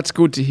right, well, that's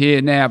good to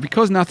hear. Now,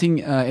 because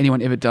nothing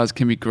anyone ever does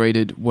can be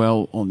greeted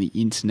well on the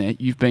internet,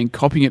 you've been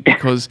copying it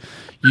because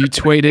you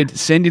tweeted,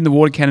 "Send in the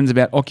water cannons"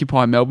 about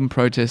Occupy Melbourne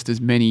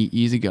protesters many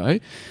years ago.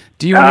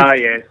 Do you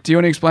want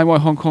to explain why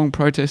Hong Kong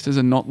protesters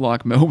are not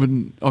like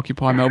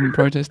Occupy Melbourne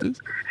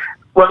protesters?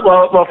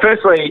 Well,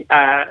 firstly,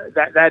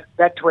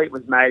 that tweet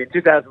was made in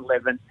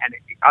 2011, and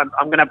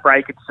I'm going to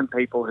break it to some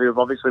people who have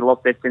obviously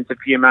lost their sense of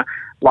humour,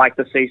 like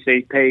the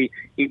CCP.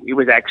 It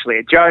was actually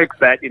a joke,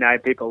 but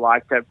people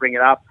like to bring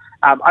it up.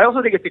 I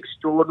also think it's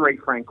extraordinary,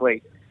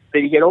 frankly,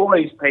 that you get all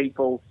these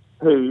people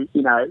who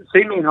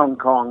see me in Hong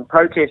Kong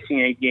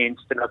protesting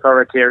against an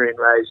authoritarian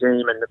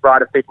regime and the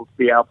right of people to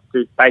be able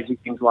to do basic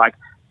things like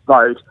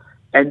vote,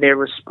 and their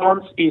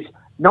response is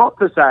not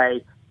to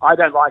say, "I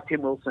don't like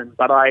Tim Wilson,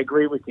 but I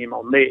agree with him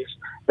on this."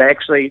 Their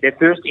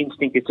first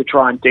instinct is to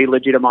try and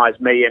delegitimise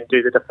me and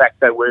do the de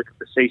facto work of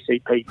the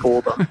CCP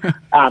for them.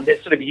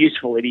 They're sort of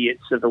useful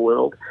idiots of the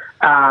world.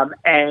 But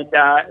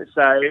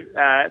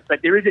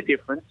there is a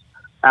difference.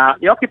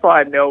 The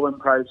Occupy Melbourne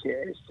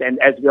protest, and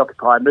as the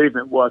Occupy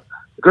movement, was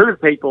a group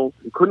of people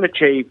who couldn't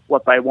achieve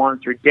what they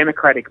wanted through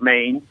democratic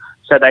means,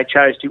 so they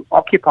chose to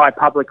occupy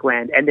public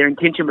land, and their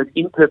intention was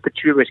in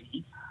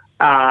perpetuity,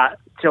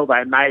 till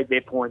they made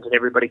their point and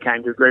everybody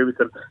came to agree with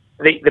them.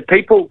 The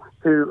people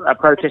who are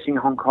protesting in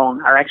Hong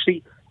Kong are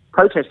actually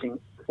protesting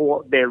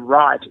for their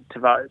right to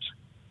vote.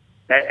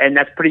 And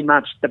that's pretty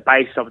much the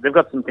base of it. They've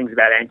got some things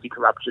about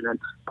anti-corruption and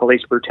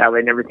police brutality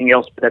and everything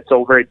else, but that's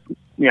all very,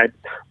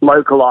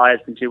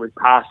 localised and to do with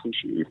past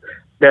issues.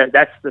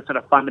 That's the sort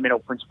of fundamental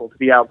principle, to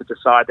be able to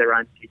decide their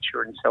own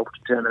future and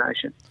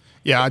self-determination.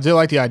 Yeah, I do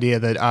like the idea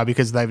that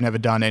because they've never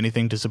done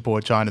anything to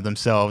support China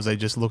themselves, they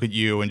just look at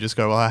you and just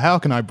go, well, how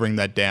can I bring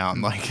that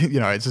down?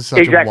 It's just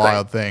such a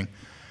wild thing.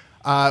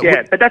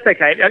 But that's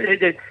okay.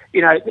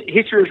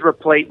 History is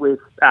replete with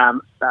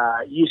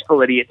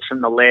useful idiots from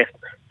the left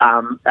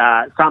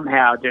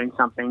somehow doing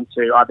something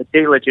to either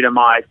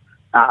delegitimise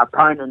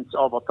opponents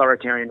of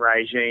authoritarian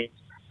regimes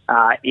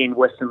in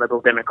Western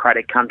liberal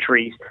democratic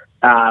countries,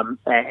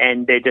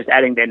 and they're just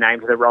adding their name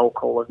to the roll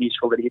call of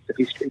useful idiots of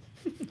history.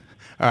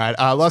 All right,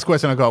 last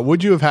question I got.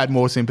 Would you have had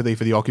more sympathy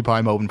for the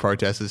Occupy Melbourne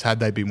protesters had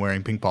they been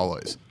wearing pink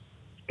polos?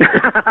 Look,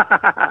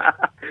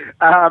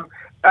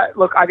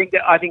 I think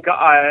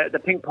the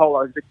pink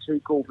polo is a bit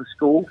too cool for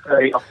school for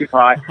the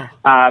Occupy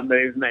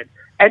movement.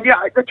 And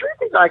the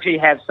truth is, I actually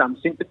have some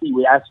sympathy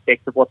with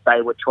aspects of what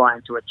they were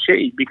trying to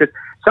achieve, because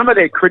some of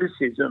their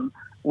criticism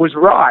was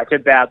right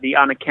about the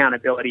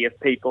unaccountability of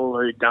people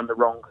who'd done the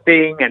wrong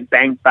thing and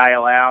bank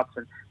bailouts,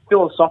 and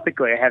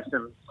philosophically I have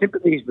some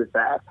sympathies with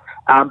that.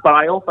 But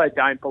I also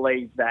don't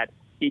believe that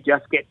you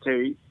just get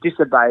to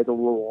disobey the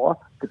law,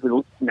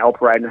 because we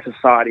operate in a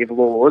society of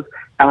laws,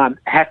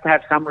 have to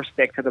have some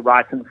respect for the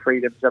rights and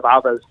freedoms of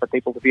others for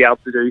people to be able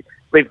to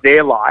live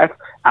their life,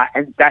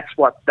 and that's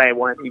what they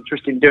weren't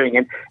interested in doing.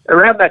 And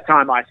around that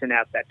time I sent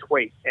out that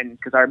tweet, and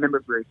because I remember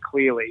it very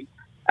clearly,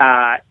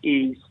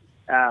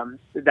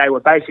 they were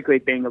basically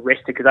being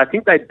arrested because I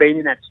think they'd been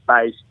in that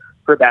space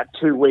for about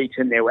 2 weeks,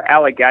 and there were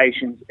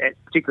allegations,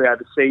 particularly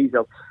overseas,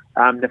 of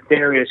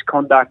nefarious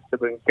conduct that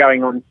were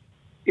going on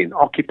in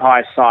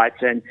Occupy sites,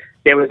 and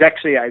there was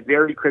actually a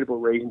very credible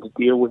reason to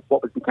deal with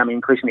what was becoming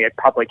increasingly a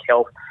public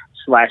health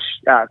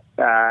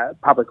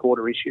 / public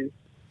order issue.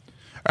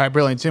 All right,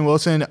 brilliant. Tim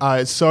Wilson,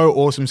 it's so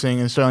awesome seeing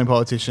an Australian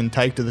politician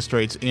take to the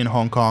streets in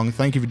Hong Kong.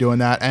 Thank you for doing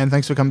that, and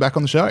thanks for coming back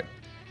on the show.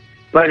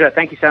 Pleasure.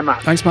 Thank you so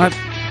much. Thanks, mate.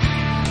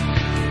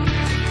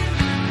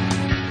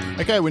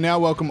 Okay, we now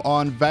welcome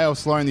on Vale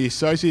Sloane, the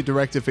Associate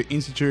Director for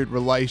Institute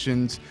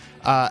Relations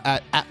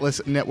at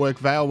Atlas Network.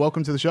 Vale,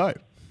 welcome to the show.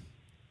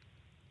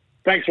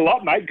 Thanks a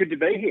lot, mate. Good to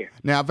be here.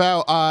 Now,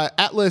 Val,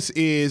 Atlas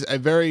is a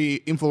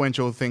very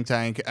influential think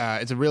tank.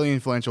 It's a really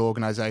influential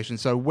organisation.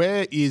 So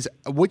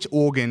which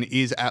organ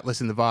is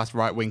Atlas in the vast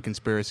right-wing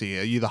conspiracy?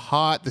 Are you the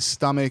heart, the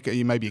stomach? Are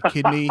you maybe a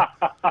kidney?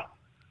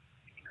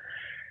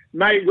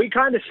 Mate, we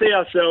kind of see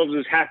ourselves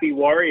as happy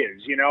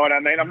warriors, you know what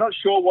I mean? I'm not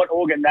sure what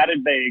organ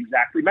that'd be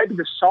exactly. Maybe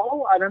the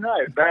soul? I don't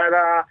know. But,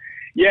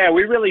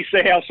 we really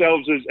see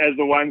ourselves as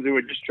the ones who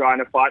are just trying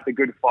to fight the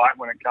good fight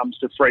when it comes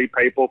to free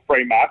people,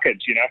 free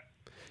markets, you know?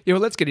 Yeah,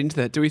 well, let's get into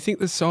that. Do we think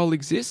the soul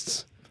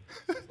exists?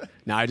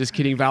 No, just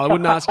kidding, Vale. I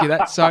wouldn't ask you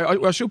that.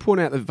 So I should point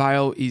out that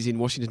Vale is in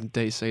Washington,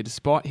 D.C.,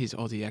 despite his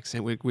Aussie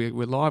accent. We're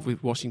live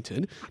with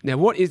Washington. Now,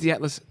 what is the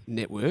Atlas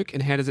Network,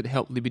 and how does it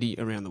help liberty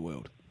around the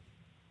world?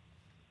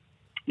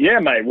 Yeah,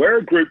 mate, we're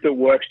a group that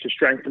works to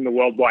strengthen the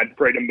worldwide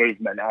freedom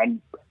movement.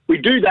 And we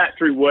do that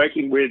through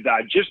working with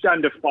just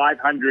under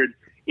 500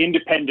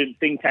 independent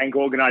think tank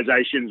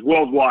organizations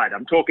worldwide.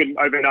 I'm talking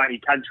over 90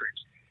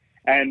 countries.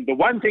 And the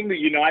one thing that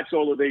unites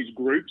all of these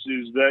groups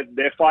is that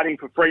they're fighting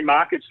for free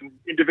markets and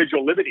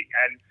individual liberty.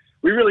 And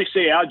we really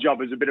see our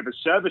job as a bit of a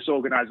service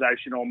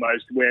organization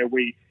almost, where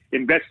we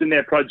invest in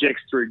their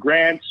projects through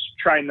grants,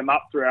 train them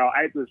up through our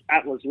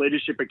Atlas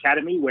Leadership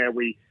Academy, where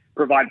we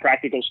provide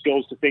practical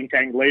skills to think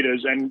tank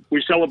leaders, and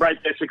we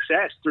celebrate their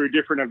success through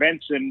different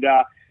events and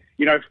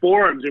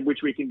forums in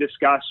which we can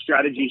discuss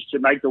strategies to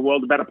make the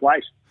world a better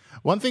place.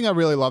 One thing I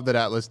really love that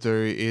Atlas do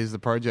is the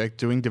project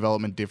doing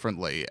development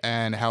differently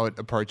and how it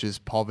approaches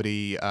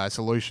poverty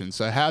solutions.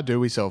 So how do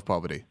we solve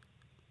poverty?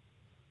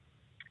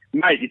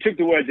 Mate, you took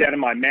the words out of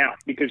my mouth,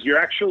 because you're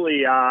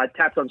actually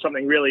tapped on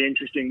something really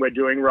interesting we're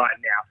doing right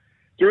now.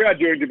 Through our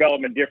Doing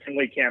Development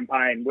Differently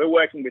campaign, we're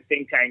working with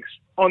think tanks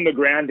on the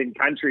ground in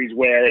countries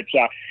where it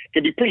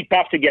can be pretty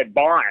tough to get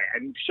by,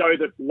 and show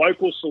that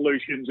local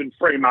solutions and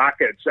free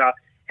markets are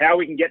how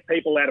we can get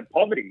people out of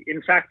poverty.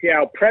 In fact,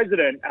 our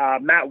president,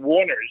 Matt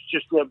Warner, is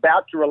just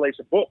about to release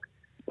a book,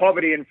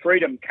 Poverty and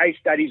Freedom, Case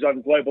Studies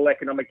on Global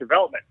Economic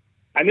Development.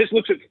 And this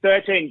looks at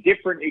 13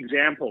 different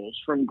examples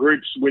from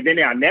groups within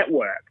our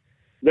network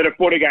that have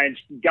fought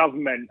against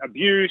government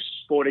abuse,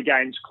 fought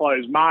against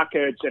closed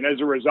markets, and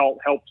as a result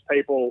helped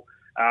people,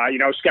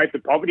 escape the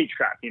poverty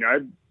trap,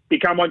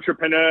 become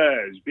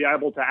entrepreneurs, be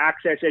able to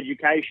access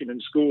education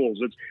and schools.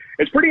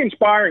 It's pretty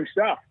inspiring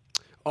stuff.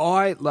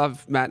 I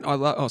love, Matt,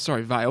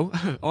 Vale.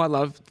 I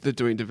love the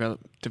Doing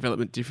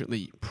Development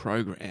Differently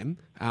program.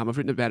 I've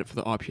written about it for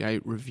the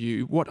IPA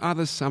review. What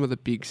are some of the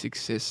big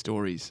success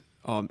stories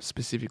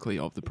specifically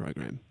of the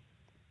program?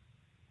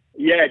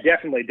 Yeah,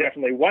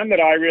 definitely. One that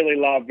I really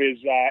love is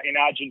in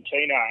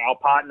Argentina, our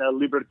partner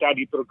Libertad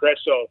y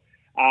Progreso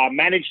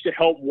managed to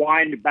help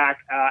wind back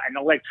an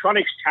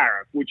electronics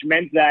tariff, which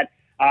meant that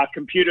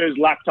computers,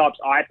 laptops,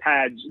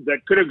 iPads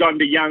that could have gone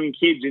to young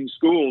kids in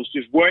schools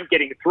just weren't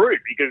getting through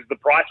because the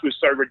price was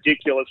so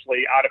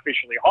ridiculously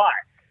artificially high.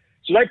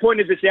 So they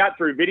pointed this out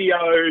through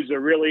videos, a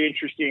really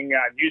interesting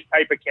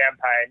newspaper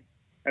campaign,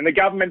 and the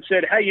government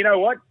said, hey, you know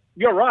what?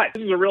 You're right.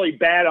 This is a really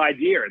bad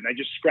idea. And they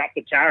just scrapped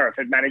the tariff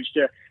and managed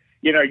to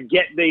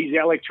get these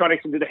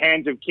electronics into the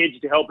hands of kids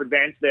to help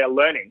advance their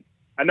learning.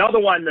 Another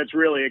one that's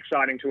really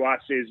exciting to us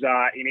is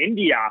in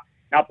India.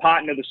 Our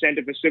partner, the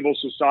Centre for Civil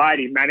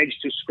Society,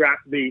 managed to scrap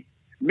the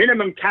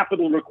minimum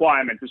capital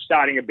requirement for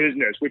starting a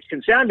business, which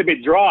can sound a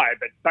bit dry,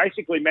 but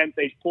basically meant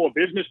these poor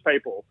business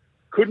people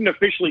couldn't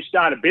officially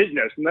start a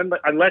business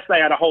unless they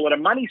had a whole lot of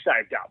money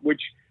saved up,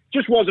 which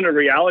just wasn't a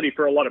reality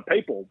for a lot of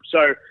people.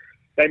 So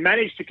they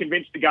managed to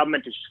convince the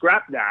government to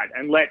scrap that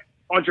and let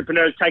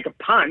entrepreneurs take a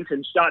punt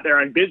and start their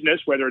own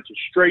business, whether it's a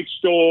street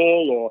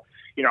stall or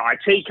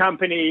IT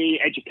company,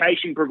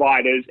 education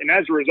providers. And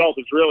as a result,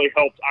 it's really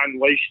helped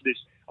unleash this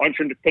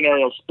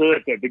entrepreneurial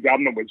spirit that the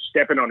government was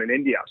stepping on in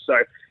India. So,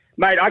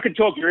 mate, I could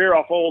talk your ear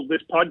off all of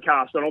this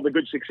podcast on all the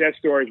good success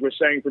stories we're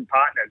seeing from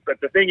partners. But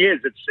the thing is,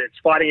 it's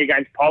fighting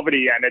against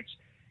poverty, and it's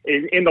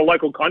in the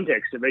local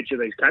context of each of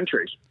these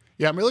countries.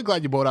 Yeah, I'm really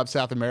glad you brought up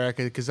South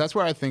America, because that's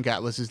where I think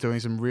Atlas is doing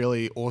some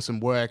really awesome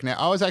work. Now,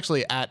 I was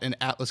actually at an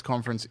Atlas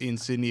conference in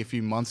Sydney a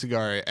few months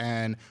ago,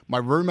 and my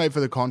roommate for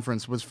the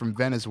conference was from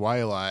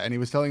Venezuela, and he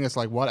was telling us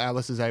what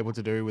Atlas is able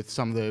to do with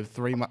some of the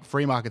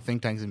free market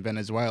think tanks in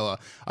Venezuela.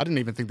 I didn't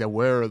even think there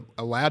were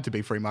allowed to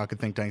be free market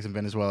think tanks in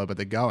Venezuela, but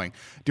they're going.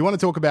 Do you want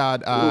to talk about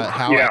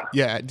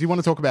Do you want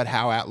to talk about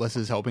how Atlas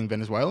is helping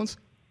Venezuelans?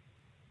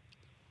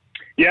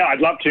 Yeah, I'd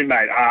love to,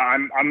 mate.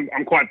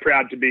 I'm quite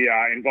proud to be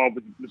involved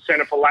with the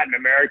Center for Latin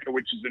America,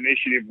 which is an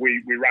initiative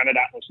we run at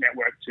Atlas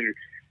Network to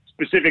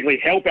specifically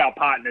help our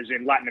partners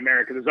in Latin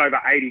America. There's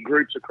over 80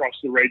 groups across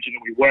the region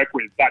that we work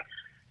with. But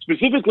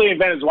specifically in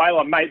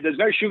Venezuela, mate, there's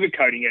no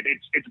sugarcoating it.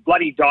 It's a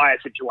bloody dire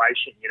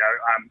situation,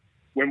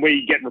 when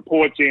we get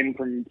reports in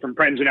from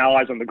friends and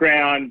allies on the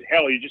ground,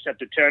 hell, you just have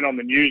to turn on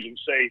the news and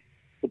see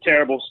the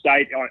terrible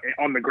state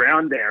on the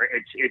ground there.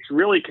 It's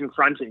really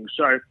confronting.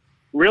 So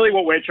really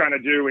what we're trying to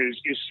do is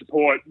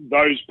support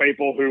those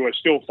people who are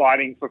still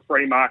fighting for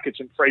free markets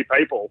and free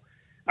people.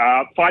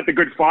 Fight the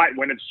good fight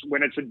when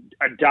it's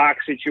a dark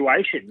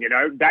situation.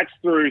 That's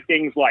through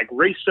things like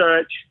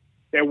research.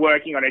 They're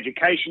working on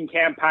education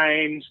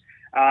campaigns,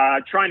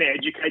 trying to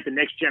educate the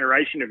next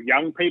generation of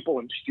young people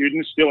and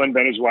students still in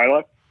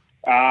Venezuela,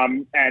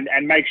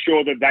 and make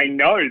sure that they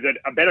know that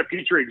a better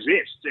future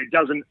exists. It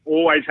doesn't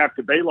always have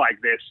to be like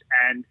this.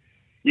 And,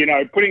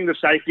 putting the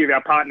safety of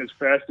our partners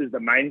first is the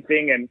main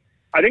thing. And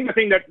I think the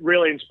thing that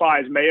really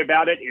inspires me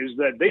about it is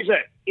that these are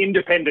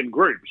independent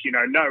groups.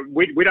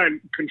 We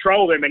don't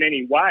control them in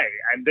any way,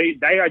 and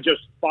they are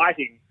just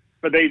fighting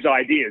for these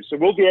ideas. So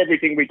we'll do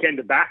everything we can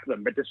to back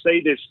them. But to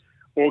see this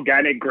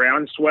organic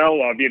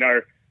groundswell of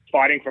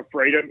fighting for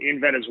freedom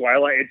in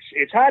Venezuela,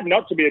 it's hard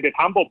not to be a bit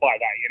humbled by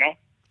that.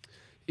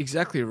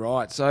 Exactly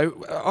right.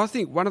 So I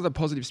think one of the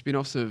positive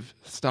spin-offs of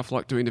stuff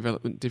like Doing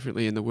Development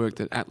Differently and the work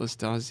that Atlas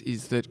does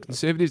is that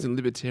conservatives and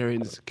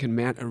libertarians can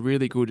mount a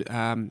really good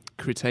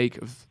critique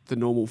of the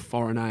normal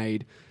foreign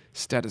aid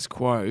status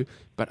quo,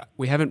 but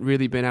we haven't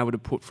really been able to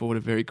put forward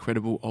a very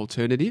credible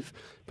alternative.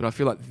 But I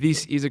feel like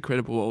this is a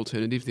credible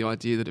alternative, the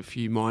idea that a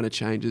few minor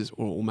changes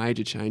or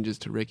major changes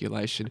to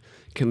regulation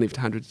can lift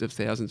hundreds of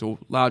thousands or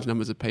large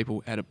numbers of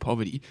people out of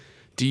poverty.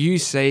 Do you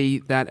see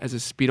that as a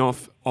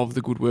spin-off of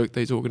the good work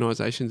these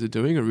organisations are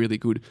doing, a really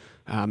good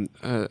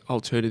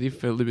alternative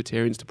for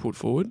libertarians to put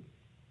forward?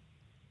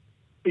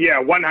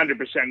 Yeah, 100%,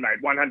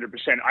 mate,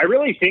 100%. I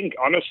really think,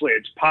 honestly,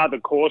 it's par the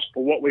course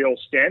for what we all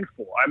stand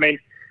for. I mean,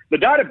 the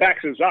data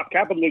backs us up.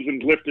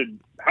 Capitalism's lifted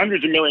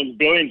hundreds of millions,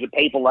 billions of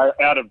people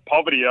out of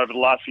poverty over the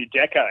last few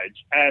decades,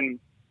 and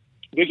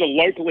these are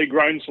locally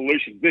grown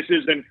solutions. This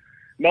isn't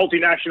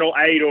multinational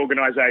aid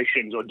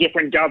organizations or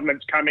different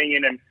governments coming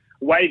in and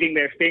waving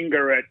their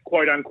finger at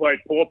quote-unquote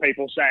poor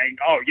people saying,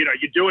 oh, you know,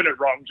 you're doing it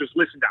wrong, just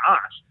listen to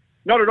us.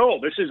 Not at all.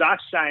 This is us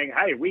saying,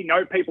 hey, we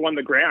know people on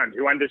the ground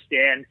who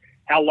understand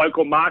how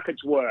local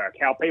markets work,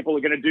 how people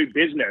are going to do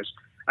business,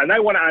 and they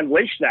want to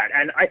unleash that.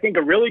 And I think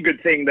a really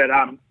good thing that,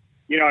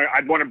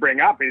 I'd want to bring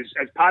up is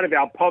as part of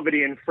our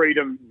Poverty and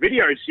Freedom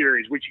video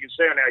series, which you can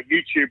see on our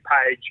YouTube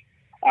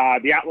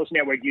page, the Atlas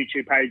Network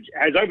YouTube page,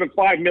 has over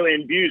 5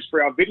 million views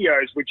for our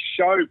videos, which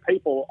show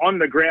people on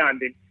the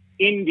ground in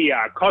India,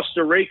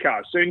 Costa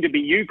Rica, soon to be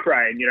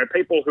Ukraine,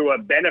 people who are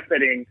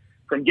benefiting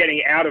from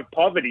getting out of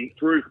poverty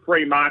through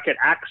free market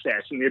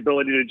access and the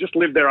ability to just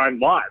live their own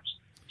lives.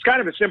 It's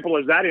kind of as simple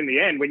as that in the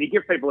end. When you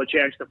give people a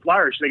chance to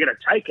flourish, they're going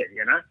to take it,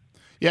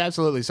 Yeah,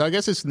 absolutely. So I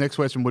guess this next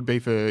question would be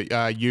for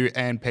you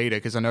and Peter,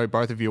 because I know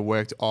both of you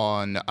worked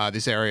on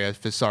this area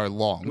for so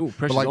long. Ooh,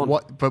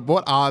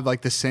 what are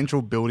like the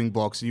central building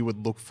blocks you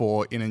would look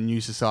for in a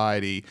new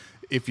society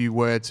if you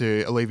were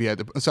to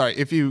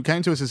if you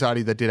came to a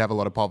society that did have a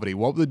lot of poverty?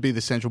 What would be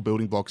the central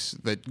building blocks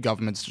that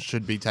governments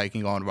should be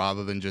taking on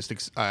rather than just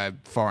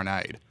foreign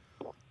aid?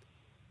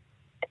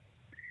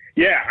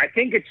 Yeah, I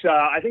think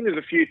there's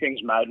a few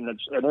things, mate, and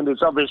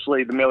it's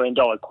obviously the $1 million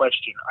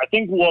question. I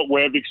think what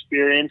we've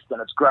experienced, and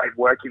it's great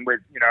working with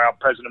our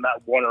President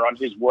Matt Warner on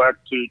his work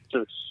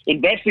to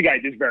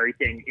investigate this very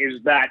thing,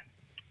 is that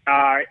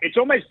it's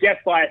almost death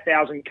by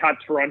 1,000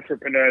 cuts for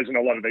entrepreneurs in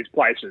a lot of these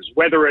places.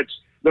 Whether it's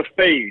the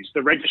fees,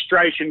 the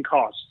registration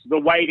costs, the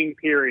waiting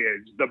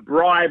periods, the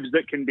bribes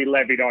that can be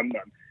levied on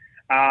them,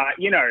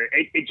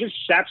 it just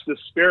saps the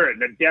spirit,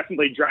 and it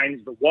definitely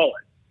drains the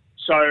wallet.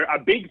 So a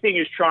big thing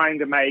is trying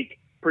to make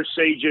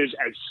procedures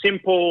as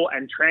simple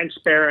and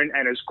transparent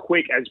and as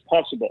quick as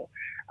possible.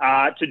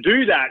 To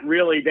do that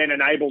really then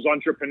enables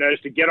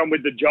entrepreneurs to get on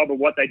with the job of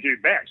what they do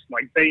best,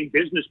 like being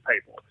business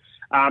people.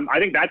 I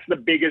think that's the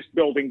biggest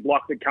building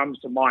block that comes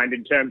to mind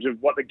in terms of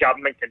what the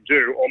government can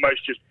do,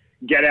 almost just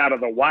get out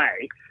of the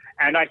way.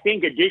 And I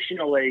think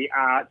additionally,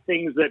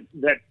 things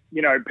that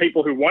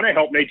people who want to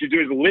help need to do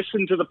is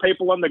listen to the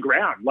people on the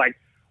ground. Like,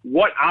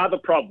 what are the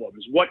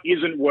problems? What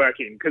isn't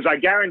working? Because I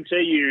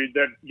guarantee you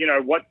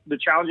that, what the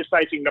challenges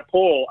facing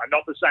Nepal are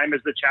not the same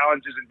as the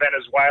challenges in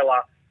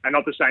Venezuela, are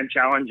not the same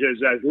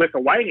challenges as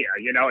Lithuania.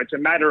 It's a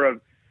matter of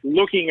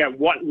looking at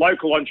what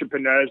local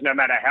entrepreneurs, no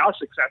matter how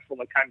successful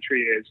the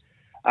country is,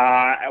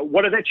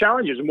 what are their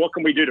challenges and what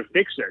can we do to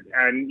fix it?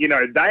 And,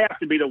 they have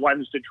to be the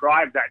ones to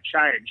drive that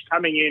change.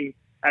 Coming in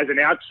as an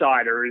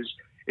outsider is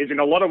in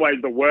a lot of ways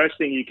the worst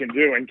thing you can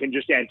do and can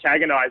just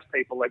antagonize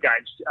people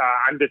against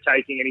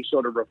undertaking any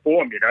sort of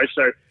reform,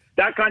 So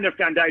that kind of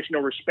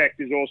foundational respect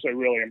is also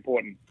really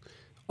important.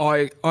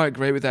 I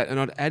agree with that, and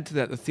I'd add to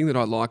that, the thing that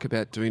I like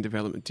about doing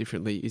development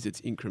differently is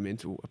its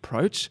incremental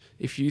approach.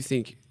 If you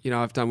think,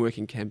 I've done work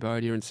in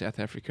Cambodia and South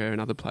Africa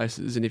and other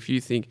places, and if you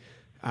think,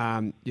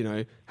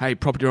 hey,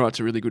 property rights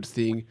are a really good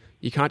thing,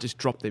 you can't just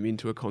drop them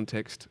into a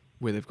context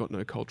where they've got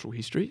no cultural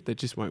history. That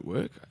just won't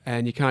work.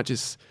 And you can't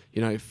just,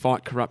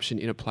 fight corruption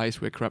in a place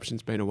where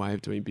corruption's been a way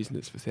of doing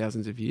business for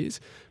thousands of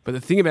years. But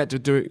the thing about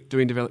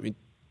doing development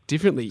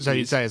differently So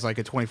you'd say it's like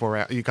a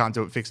 24-hour... You can't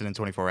fix it in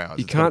 24 hours.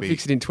 You can't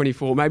fix it in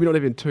 24, maybe not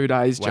even 2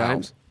 days,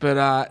 James.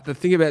 But the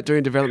thing about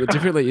doing development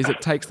differently is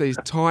it takes these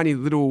tiny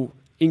little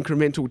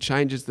incremental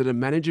changes that are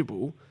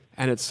manageable,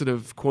 and it's sort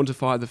of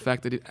quantified the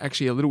fact that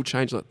actually a little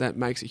change like that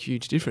makes a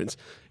huge difference.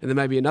 And then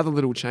maybe another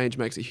little change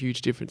makes a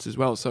huge difference as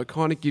well. So it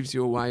kind of gives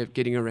you a way of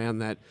getting around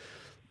that,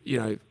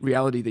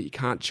 reality that you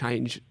can't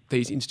change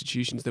these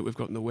institutions that we've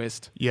got in the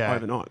West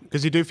overnight.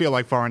 Because you do feel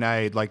like foreign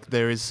aid, like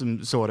there is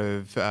some sort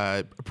of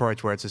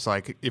approach where it's just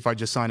like, if I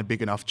just sign a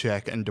big enough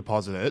check and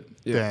deposit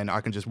it, then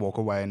I can just walk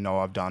away and know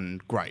I've done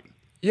great.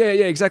 Yeah,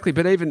 exactly.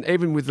 But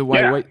even with the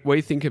way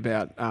we think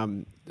about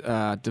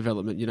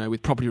development,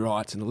 with property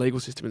rights and the legal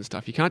system and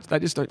stuff, they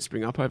just don't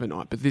spring up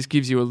overnight. But this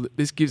gives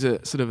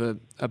a sort of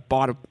a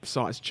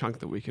bite-sized chunk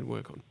that we can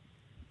work on.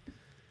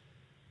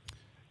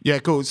 Yeah,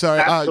 cool. So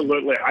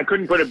absolutely, I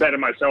couldn't put it better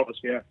myself.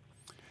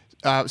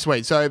 Yeah.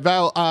 Sweet. So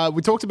Val,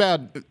 we talked about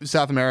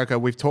South America.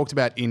 We've talked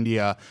about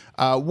India.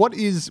 What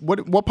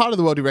part of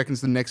the world do you reckon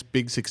is the next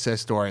big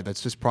success story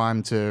that's just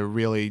primed to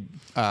really,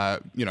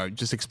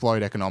 just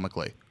explode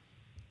economically?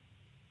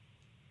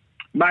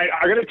 Mate,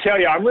 I got to tell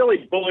you, I'm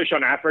really bullish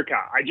on Africa.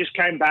 I just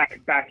came back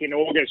in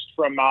August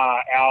from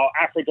our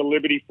Africa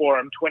Liberty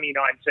Forum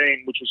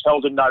 2019, which was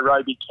held in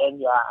Nairobi,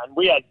 Kenya, and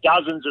we had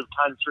dozens of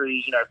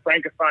countries,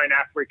 Francophone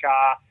Africa,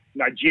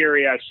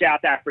 Nigeria,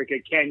 South Africa,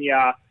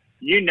 Kenya,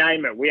 you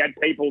name it. We had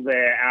people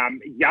there,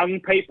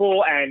 young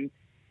people, and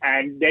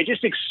they're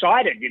just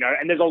excited,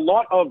 and there's a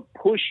lot of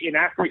push in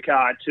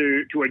Africa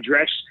to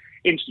address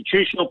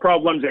institutional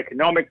problems,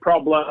 economic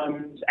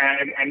problems,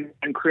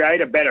 and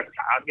create a better,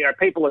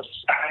 people are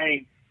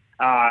saying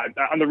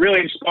on the really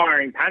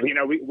inspiring panel. You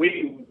know,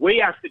 we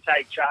have to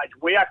take charge.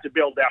 We have to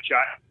build our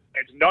change.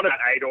 It's not about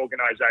aid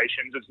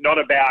organisations. It's not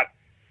about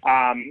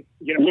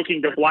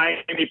looking to blame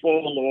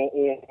people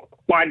or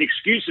find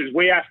excuses.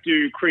 We have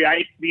to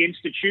create the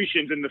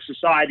institutions and the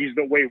societies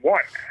that we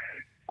want.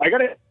 I got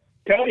to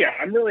tell you,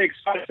 I'm really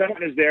excited.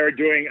 Partners there are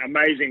doing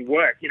amazing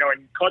work. You know,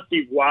 in Cote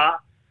d'Ivoire,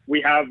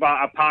 we have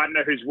a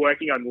partner who's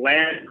working on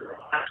land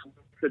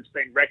that's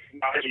been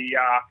recognised by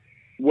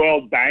the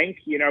World Bank.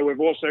 You know, we've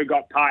also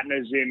got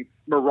partners in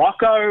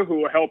Morocco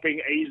who are helping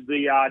ease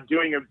the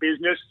doing of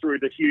business through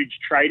the huge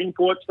trading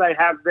ports they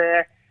have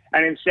there.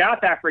 And in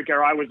South Africa,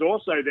 I was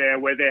also there,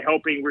 where they're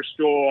helping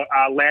restore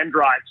land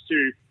rights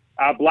to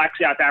black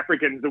South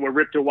Africans that were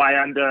ripped away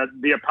under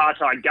the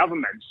apartheid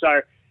government.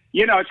 So,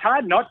 you know, it's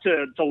hard not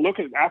to look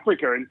at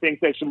Africa and think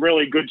there's some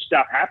really good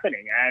stuff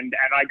happening. And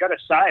I got to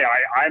say,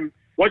 I'm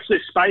watch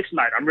this space,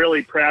 mate. I'm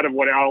really proud of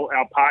what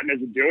our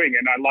partners are doing,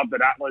 and I love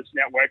that Atlas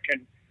Network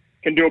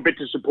can do a bit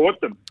to support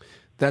them.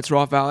 That's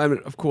right, Val. And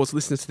of course,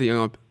 listeners to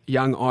the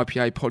Young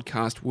IPA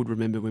podcast would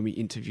remember when we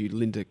interviewed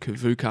Linda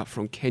Kavuka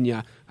from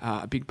Kenya,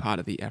 a big part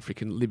of the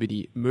African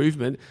liberty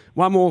movement.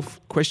 One more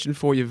question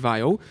for you,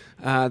 Vale.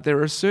 There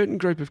are a certain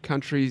group of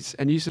countries,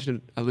 and you said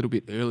it a little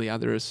bit earlier,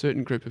 there are a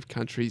certain group of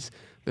countries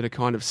that are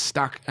kind of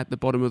stuck at the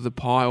bottom of the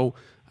pile.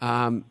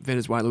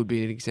 Venezuela would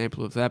be an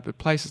example of that, but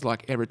places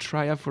like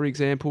Eritrea, for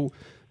example,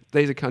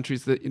 these are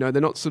countries that, you know,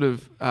 they're not sort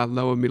of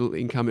lower middle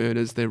income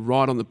earners. They're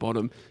right on the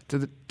bottom.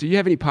 Do you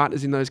have any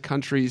partners in those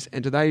countries,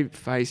 and do they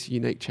face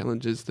unique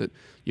challenges that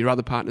your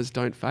other partners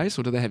don't face,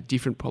 or do they have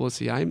different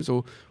policy aims,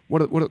 or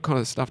what kind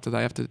of stuff do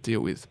they have to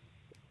deal with?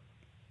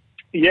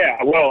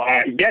 Yeah, well,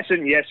 yes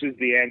and yes is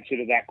the answer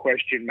to that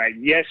question, mate.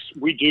 Yes,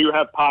 we do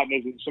have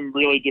partners in some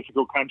really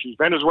difficult countries,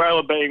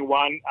 Venezuela being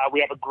one.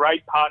 We have a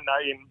great partner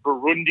in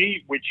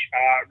Burundi, which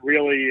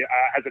really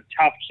has a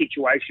tough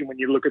situation when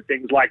you look at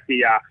things like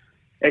the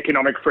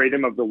Economic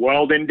Freedom of the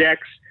World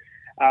Index.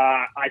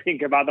 I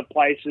think of other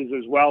places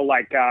as well,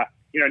 like,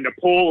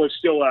 Nepal is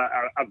still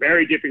a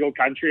very difficult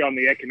country on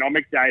the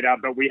economic data,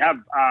 but we have,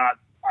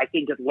 I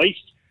think, at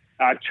least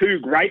two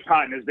great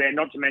partners there,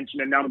 not to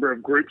mention a number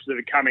of groups that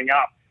are coming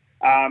up.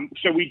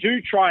 So we do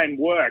try and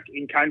work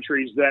in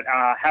countries that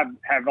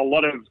have a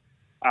lot of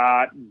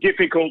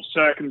difficult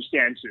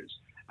circumstances.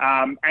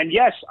 And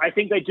yes, I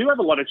think they do have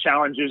a lot of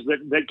challenges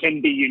that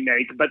can be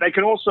unique, but they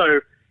can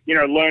also,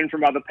 learn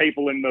from other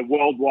people in the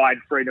worldwide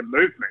freedom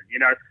movement. You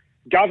know,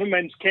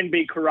 governments can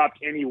be corrupt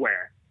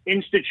anywhere.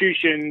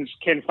 Institutions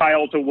can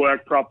fail to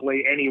work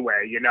properly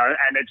anywhere,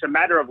 and it's a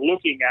matter of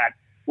looking at,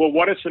 well,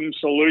 what are some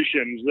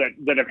solutions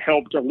that have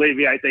helped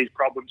alleviate these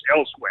problems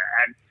elsewhere?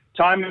 And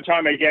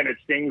time again,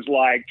 it's things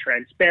like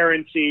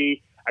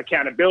transparency,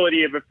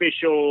 accountability of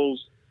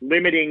officials,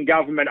 limiting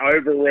government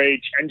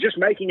overreach, and just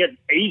making it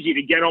easy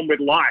to get on with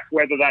life,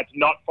 whether that's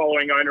not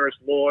following onerous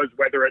laws,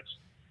 whether it's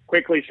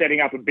quickly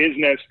setting up a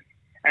business.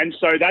 And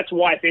so that's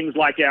why things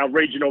like our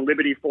regional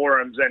Liberty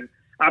Forums and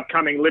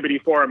upcoming Liberty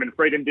Forum and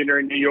Freedom Dinner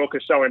in New York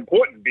are so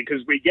important,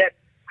 because we get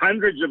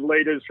hundreds of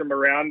leaders from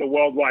around the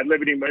worldwide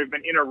liberty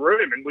movement in a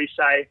room, and we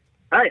say,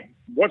 hey,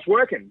 what's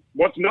working?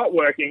 What's not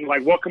working?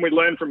 Like, what can we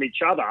learn from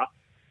each other?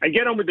 And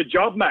get on with the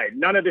job, mate.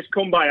 None of this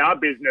kumbaya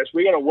business.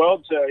 We got a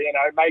world to,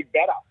 make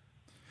better.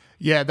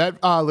 Yeah,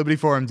 that Liberty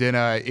Forum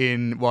dinner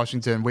in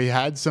Washington, we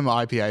had some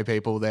IPA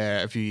people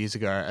there a few years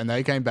ago, and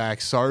they came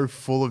back so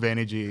full of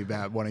energy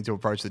about wanting to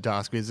approach the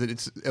task, because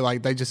it's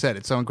like they just said,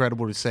 it's so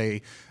incredible to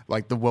see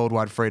like the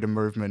worldwide freedom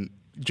movement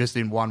just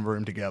in one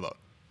room together.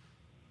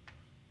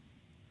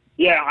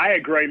 Yeah, I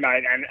agree,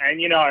 mate. And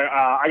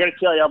I got to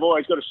tell you, I've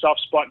always got a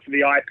soft spot for the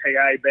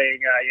IPA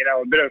being,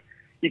 a bit of,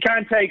 you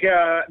can't take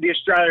the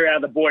Australia out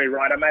of the boy,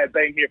 right? I may have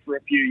been here for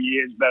a few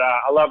years, but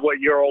I love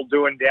what you're all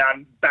doing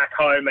down back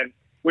home, and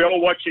we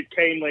all watch it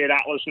keenly at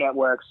Atlas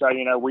Network. So,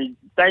 we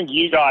thank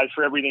you guys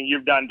for everything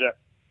you've done to,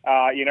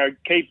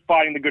 keep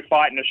fighting the good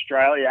fight in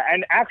Australia,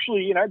 and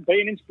actually,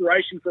 be an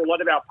inspiration for a lot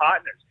of our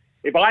partners.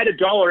 If I had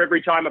 $1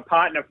 every time a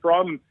partner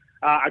from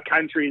a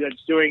country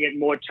that's doing it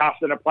more tough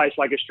than a place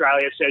like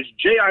Australia says,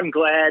 gee, I'm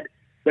glad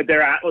that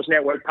there are Atlas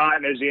Network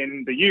partners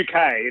in the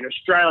UK, in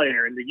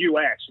Australia, in the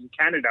US, and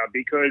Canada,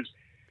 because,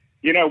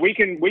 we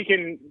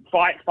can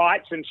fight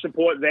fights and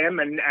support them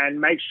and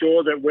make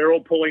sure that we're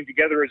all pulling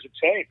together as a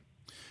team.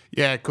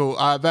 Yeah, cool.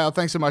 Val,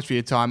 thanks so much for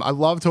your time. I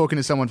love talking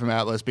to someone from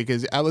Atlas,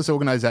 because Atlas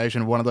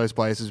organization, one of those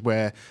places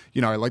where,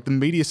 like the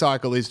media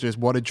cycle is just,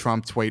 what did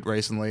Trump tweet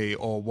recently,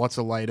 or what's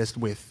the latest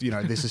with,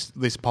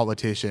 this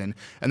politician.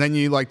 And then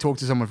you like talk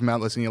to someone from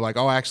Atlas and you're like,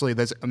 oh, actually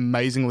there's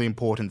amazingly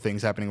important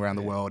things happening around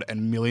the world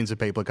and millions of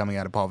people are coming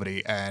out of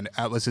poverty. And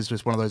Atlas is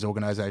just one of those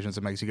organizations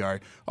that makes you go,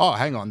 oh,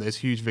 hang on, there's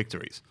huge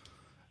victories.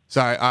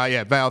 So,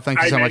 Val,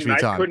 thank you so much for your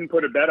time. I couldn't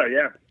put it better,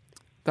 yeah.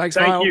 Thanks,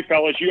 Val. Thank you,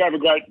 fellas. You have a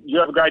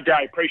great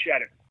day.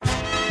 Appreciate it.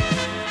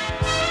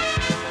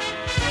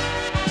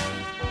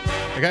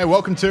 Okay,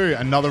 welcome to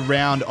another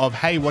round of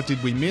Hey, What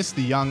Did We Miss?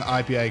 The Young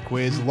IPA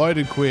quiz,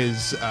 loaded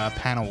quiz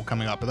panel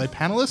coming up. Are they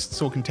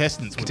panelists or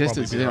contestants?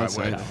 Contestants, would yeah,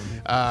 probably be the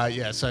right word.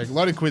 Yeah, so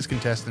loaded quiz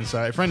contestants.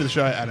 So a friend of the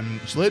show,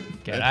 Adam Schlitt.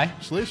 G'day.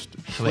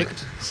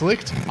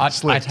 Slicked? I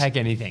take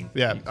anything.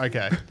 Yeah,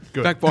 okay,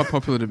 good. Backed by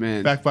popular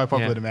demand. Backed by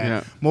popular demand.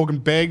 Yeah. Morgan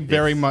Begg,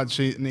 very much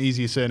an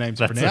easier surname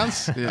to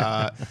pronounce.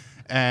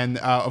 And,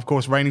 of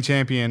course, reigning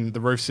champion,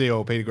 the Roof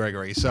Seal, Peter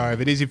Gregory. So if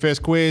it is your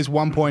first quiz,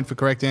 1 point for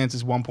correct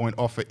answers, 1 point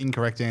off for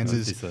incorrect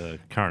answers. It's a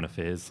current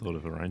affairs sort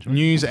of arrangement.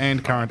 News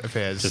and current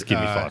affairs. Just give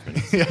me 5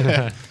 minutes.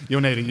 Yeah,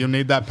 you'll need it. You'll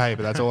need that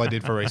paper. That's all I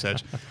did for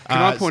research.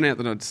 Can I point out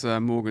that it's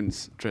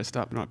Morgan's dressed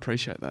up, and I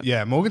appreciate that.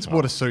 Yeah, Morgan's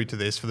bought a suit to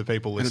this for the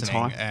people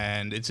listening,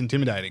 and it's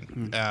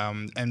intimidating.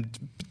 And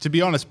to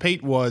be honest,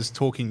 Pete was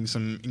talking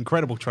some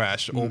incredible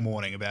trash all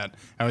morning about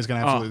how he's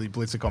going to absolutely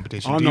blitz the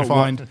competition. I'm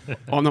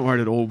not worried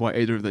at all by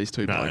either of these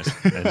two blokes.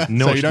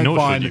 So you don't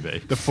find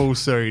the full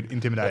suit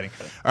intimidating.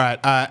 All right,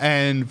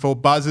 and for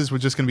buzzers, we're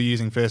just going to be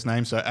using first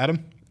names. So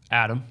Adam,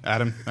 I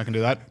can do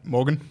that.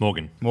 Morgan,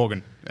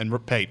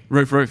 and Pete.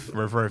 Roof.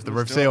 The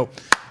Roof Seal.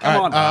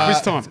 Come on,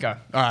 quiz time. Let's go.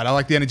 All right, I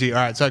like the energy.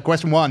 All right, so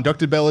question 1.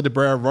 Dr. Bella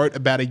Debrera wrote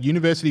about a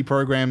university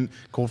program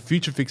called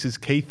Future Fix's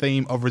key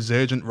theme of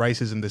resurgent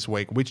racism this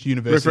week. Which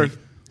university? Roof.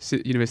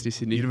 University of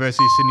Sydney.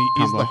 University of Sydney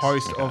is the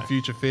host of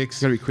Future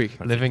Fix. Gotta be quick.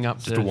 Living up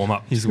Just to warm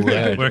up. He's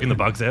working the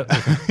bugs out.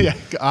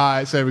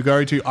 So we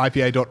go to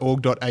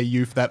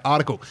ipa.org.au for that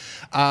article.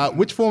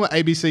 Which former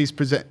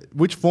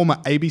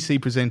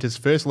ABC presenter's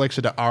first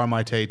lecture to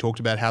RMIT talked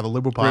about how the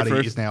Liberal Party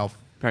is now...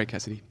 Barry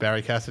Cassidy.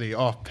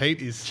 Oh,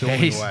 Pete is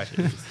storming away.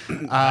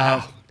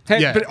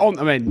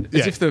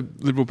 As if the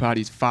Liberal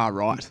Party is far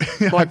right.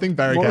 I think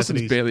Barry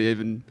Morrison's barely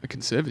even a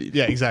conservative.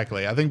 Yeah,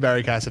 exactly. I think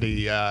Barry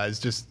Cassidy is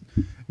just,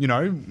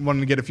 wanting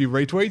to get a few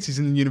retweets. He's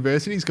in the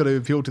university. He's got to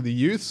appeal to the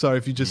youth. So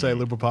if you just say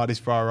Liberal Party's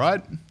far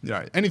right,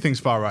 anything's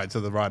far right to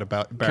the right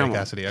about Barry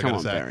Cassidy, I got to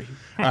say. Barry.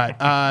 All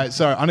right.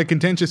 So under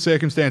contentious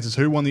circumstances,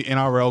 who won the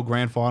NRL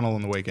Grand Final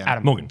on the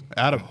weekend? Morgan.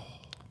 Adam.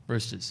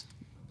 Roosters.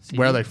 Sydney?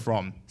 Where are they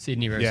from?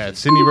 Sydney Roosters. Yeah,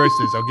 Sydney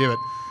Roosters. I'll give it.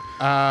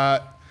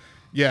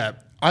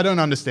 I don't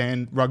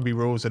understand rugby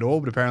rules at all,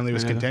 but apparently it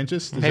was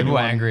contentious. People were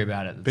angry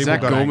about it.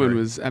 Zach Gorman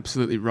was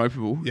absolutely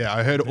ropeable. Yeah,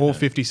 I heard all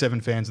 57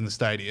 fans in the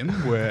stadium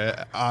were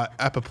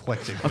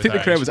apoplectic. I think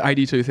the crowd was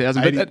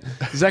 82,000. But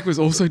Zach was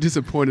also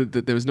disappointed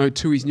that there was no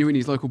Tui's New in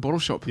his local bottle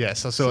shop.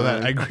 Yes, I saw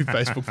that angry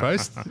Facebook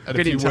post. Had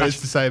a few words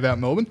to say about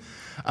Melbourne.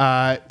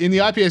 In the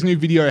IPA's new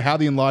video, How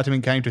the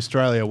Enlightenment Came to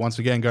Australia, once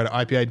again, go to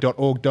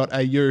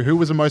ipa.org.au. Who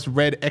was the most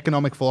read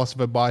economic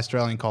philosopher by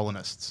Australian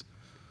colonists?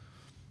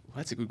 Well,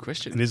 that's a good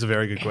question. It is a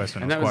very good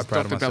question. And I was that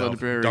quite was proud Dr. of Bella myself.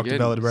 Debrera Dr.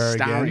 Bella Debrera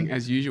starring again.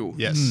 as usual.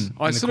 Yes, in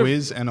the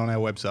quiz and on our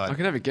website. I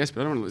can have a guess,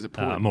 but I don't want to lose a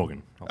point.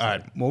 Morgan. All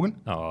right, Morgan?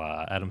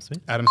 Adam Smith.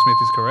 Adam Smith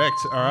is correct.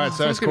 All right,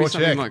 so score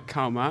check. Like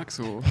Karl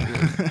Marx or...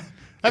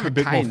 Have a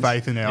bit more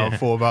faith in our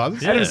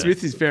forefathers. Adam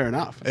Smith is fair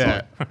enough.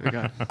 Yeah.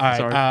 Okay.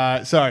 All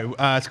right.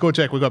 Score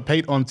check. We've got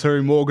Pete on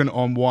 2, Morgan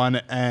on 1,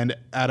 and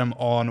Adam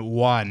on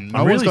 1.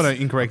 No one's got an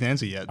incorrect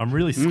answer yet. I'm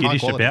really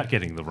skittish about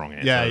getting the wrong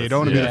answer. Yeah, you don't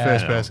want to be the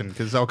first person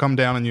because they'll come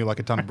down on you like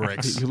a ton of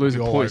bricks. You lose a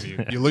point.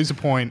 You lose a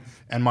point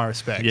and my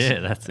respect. Yeah,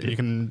 that's it. You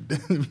can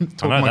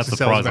talk amongst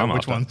yourselves about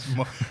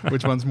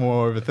which one's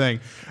more of a thing.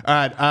 All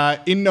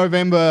right. In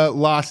November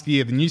last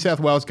year, the New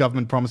South Wales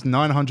government promised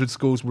 900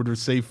 schools would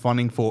receive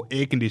funding for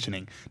air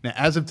conditioning. Now,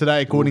 as of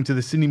today, according to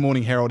the Sydney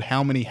Morning Herald,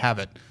 how many have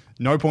it?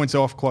 No points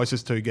off,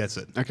 closest to gets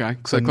it. Okay,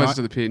 so closest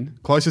to the pin.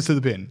 Closest to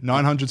the pin.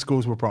 900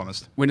 schools were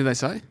promised. When did they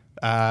say?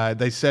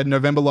 They said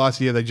November last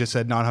year, they just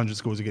said 900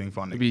 schools are getting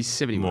funding. It'd be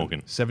 71.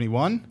 Morgan.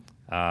 71?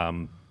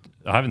 I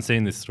haven't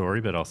seen this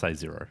story, but I'll say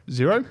 0.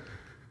 0?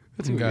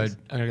 I'm going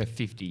to go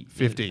 50.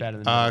 50.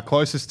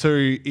 Closest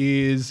to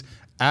is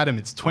Adam.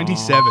 It's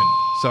 27.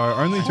 So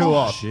only 2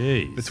 off.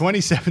 Jeez. The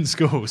 27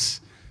 schools.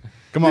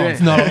 Come on.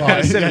 It's not a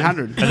lot.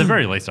 700. At the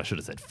very least, I should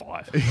have said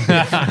 5.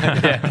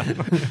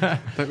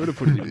 They would have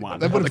put it in 1.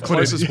 They would have the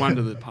closest one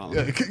to the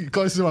parliament. Yeah,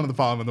 closest one to the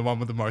parliament, the one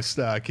with the most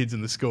kids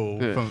in the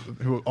school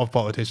of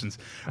politicians.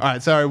 All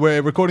right, so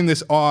we're recording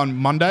this on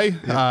Monday.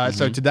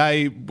 So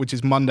today, which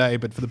is Monday,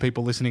 but for the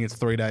people listening, it's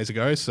 3 days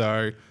ago.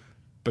 So,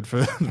 but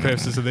for the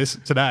purposes of this,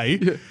 today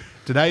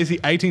is the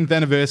 18th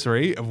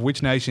anniversary of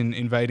which nation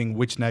invading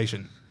which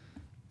nation?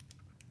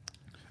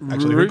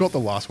 Actually, who got the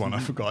last one? I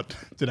forgot.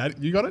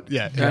 You got it?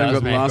 Yeah. I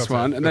got the last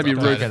one. And that'd be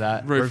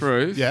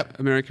Roof. Yep.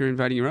 America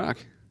invading Iraq.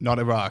 Not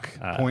Iraq.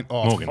 Point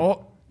off. Morgan.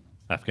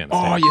 Afghanistan.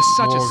 Oh, you're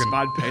such a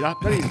spud, Peter.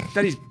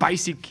 That is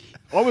basic.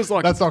 I was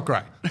like... That's not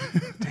great.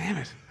 Damn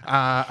it.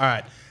 All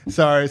right.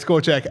 So,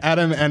 score check.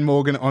 Adam and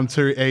Morgan on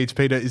 2 each.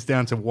 Peter is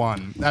down to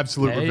 1.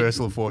 Absolute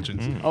reversal of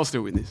fortunes. I'll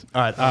still win this.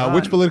 All right.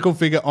 Which political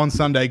figure on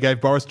Sunday gave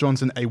Boris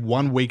Johnson a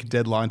 1-week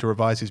deadline to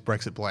revise his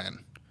Brexit plan?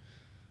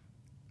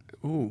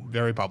 Ooh.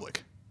 Very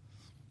public.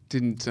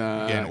 Didn't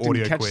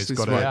audio catch quiz. This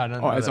Got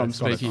one. As I'm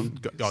speaking.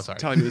 Sorry.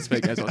 Telling me to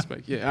speak as I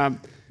speak. Yeah.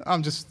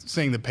 I'm just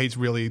seeing that Pete's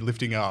really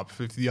lifting up.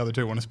 If the other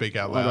two want to speak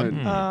out loud.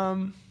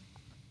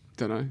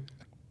 Don't know.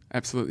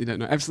 Absolutely don't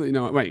know. Absolutely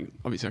no. Wait,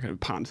 obviously I can have a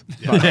punt.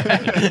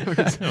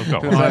 Oh,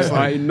 God.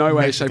 I in no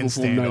way, Mexican shape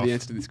or form know standoff. the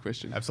answer to this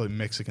question. Absolute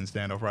Mexican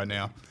standoff right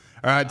now.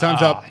 All right,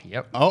 time's up.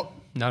 Yep. Oh,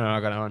 No, I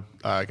got one.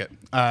 okay.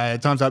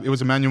 Time's up. It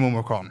was Emmanuel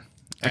Macron.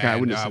 Okay, I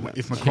And, wouldn't have said that.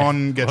 if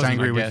Macron gets wasn't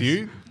angry my with guess.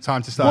 you,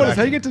 time to start. What does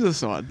he acting. get to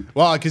decide?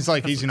 Well, because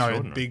he's a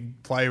extraordinary.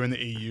 big player in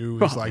the EU.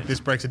 He's like, this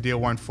Brexit deal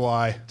won't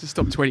fly. Just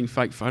stop tweeting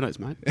fake photos,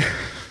 mate.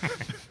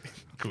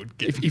 Good.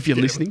 If you're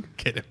listening.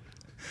 Get him.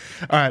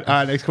 All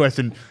right, next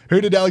question. Who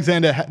did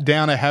Alexander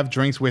Downer have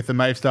drinks with that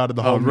may have started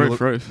the whole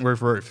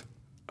Roof?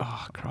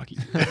 Oh, crikey.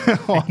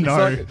 Oh,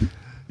 no. It's like-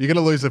 You're going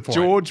to lose the point.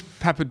 George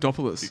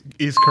Papadopoulos.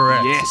 Is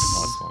correct.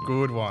 Yes.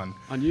 Good one.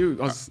 I knew.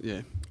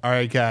 Yeah.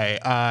 Okay,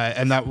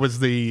 and that was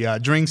the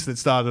drinks that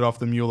started off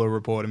the Mueller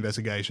report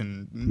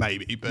investigation,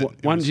 maybe.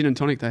 But One gin and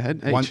tonic they had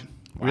each. One-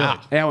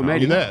 Wow. Really? Our Are you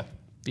meeting. there?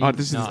 Oh,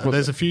 this is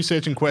There's a few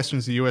searching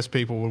questions the US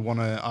people would want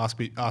to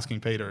asking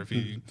Peter if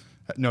he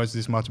knows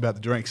this much about the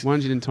drinks.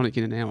 one gin and tonic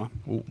in an hour.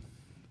 Ooh,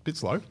 bit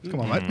slow. Come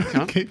on, mate.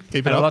 Can't. keep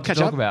it Had a lot up. to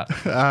talk about.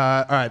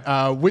 All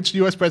right. Which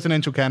US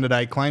presidential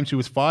candidate claimed she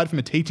was fired from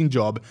a teaching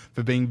job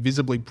for being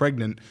visibly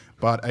pregnant,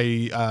 but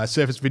a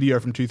surfaced video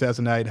from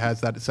 2008 has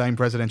that same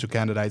presidential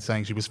candidate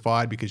saying she was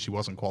fired because she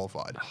wasn't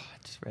qualified? I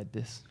just read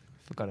this.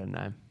 Forgot her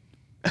name.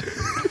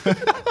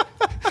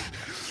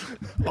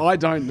 I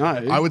don't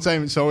know. I would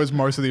say so is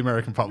most of the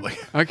American public.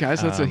 Okay,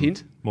 so that's a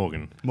hint.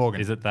 Morgan.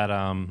 Morgan. Is it that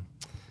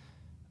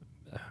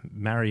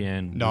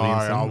Marianne No,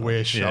 Williamson? I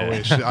wish. Yeah. I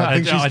wish. I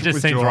think she's it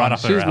just seems withdrawn. right up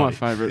her She's my alley.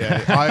 favourite.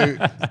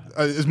 Yeah,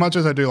 as much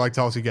as I do like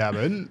Tulsi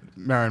Gabbard,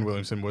 Marianne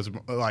Williamson was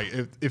like,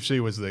 if she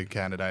was the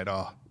candidate,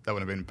 that would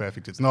have been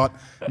perfect. It's not.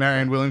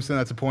 Marianne Williamson,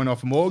 that's a point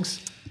off for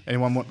Morgs.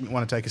 Anyone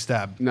want to take a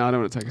stab? No, I don't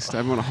want to take a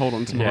stab. I want to hold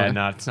on to my... Yeah,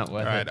 no, it's not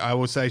worth All right, it. I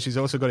will say she's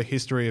also got a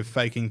history of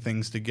faking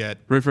things to get.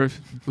 Roof.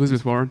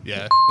 Elizabeth Warren.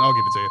 Yeah, I'll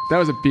give it to you. That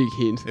was a big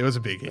hint. It was a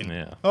big hint.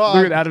 Yeah. Oh,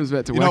 Look at Adam's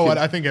about to You whack know him. what?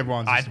 I think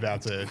everyone's just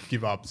about to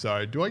give up.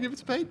 So, do I give it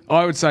to Pete?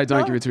 I would say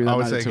don't give it to me. I That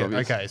would made say it too good.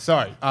 obvious. Okay,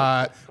 sorry.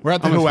 We're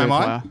at the I'm a Who fair Am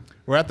I? player.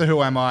 We're at the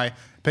Who Am I?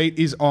 Pete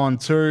is on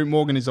 2,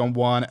 Morgan is on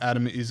 1,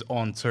 Adam is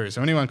on 2.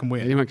 So anyone can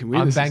win. Anyone can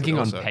win. I'm This is banking on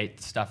also- Pete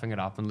stuffing it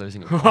up and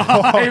losing it.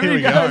 Oh, here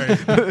we go.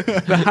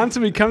 The hunter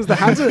becomes the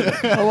hunter.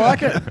 I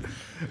like it.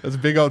 That's a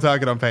big old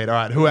target on Pete. All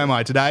right, Who Am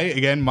I? Today,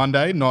 again,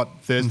 Monday,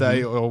 not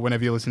Thursday or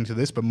whenever you're listening to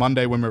this, but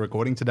Monday when we're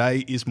recording.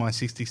 Today is my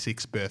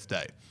 66th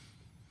birthday.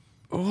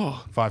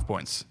 Oh, 5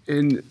 points.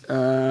 and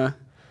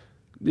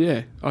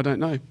yeah, I don't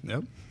know.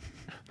 Yep.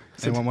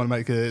 Anyone want to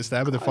make a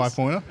stab at the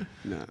 5-pointer?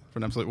 No. For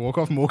an absolute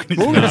walk-off? Morgan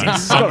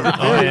is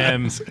I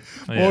am.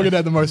 Morgan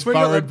had the most We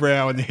got furrowed the-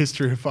 brow in the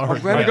history of furrowed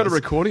I'm glad we got a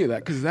brows. recording of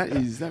that because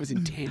that was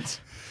intense.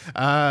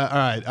 All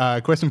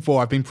right, question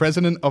 4. I've been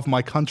president of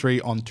my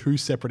country on 2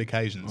 separate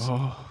occasions.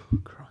 Oh,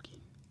 crikey.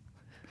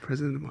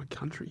 President of my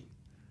country.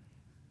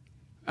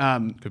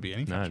 Could be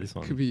any No, country this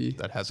one. Could be.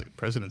 that has a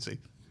presidency.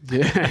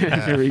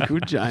 Yeah, very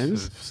good, It's a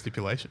James.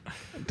 stipulation.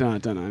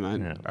 Don't know, mate.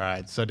 Yeah. All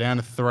right, so down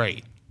to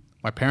 3.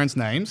 My parents'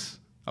 names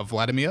are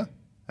Vladimir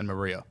and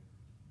Maria.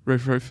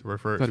 Roof. Roof.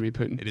 Vladimir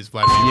Putin. It is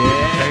Vladimir.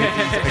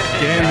 Yeah.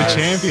 Again, the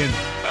champion.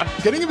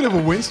 Getting a bit of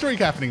a win streak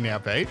happening now,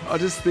 Pete. I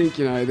just think,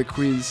 the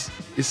quiz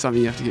is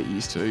something you have to get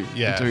used to.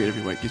 Yeah. And doing it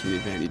every week gives me an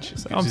advantage.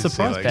 I'm Gives you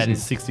surprised the Dad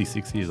is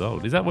 66 years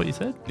old. Is that what you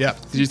said? Yeah.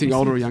 Did you think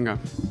older or younger?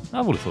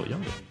 I would have thought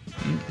younger.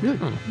 Really?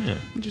 Yeah.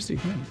 Interesting.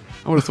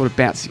 I would have thought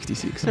about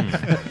 66. Well,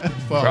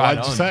 Right why'd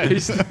you on. say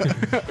it?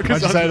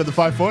 Why'd you say it at the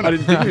 5-pointer? I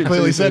didn't think of it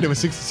Clearly until said you it was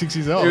 66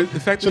 years Yeah, old. the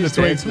fact that Should his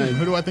have dad's tweeted, name-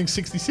 who do I think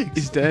 66?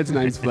 His dad's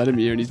name's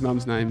Vladimir and his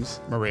mum's name's...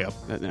 Maria.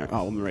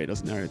 Maria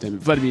doesn't know her name.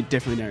 Vladimir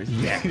definitely knows.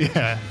 Yeah.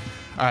 Yeah.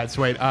 All right,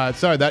 sweet.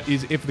 So that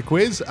is it for the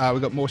quiz.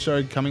 We've got more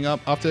show coming up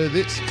after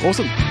this.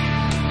 Awesome.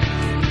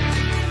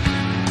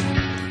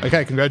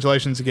 Okay,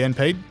 congratulations again,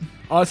 Pete.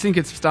 I think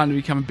it's starting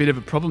to become a bit of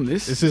a problem,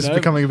 this. This is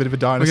becoming a bit of a We're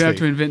going dynasty. to have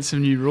to invent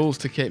some new rules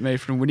to keep me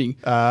from winning.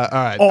 All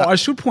right. Oh, I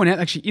should point out,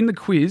 actually, in the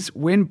quiz,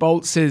 when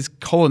Bolt says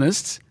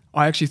colonists,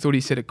 I actually thought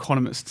he said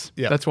economists.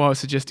 Yeah. That's why I was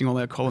suggesting all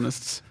our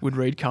colonists would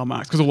read Karl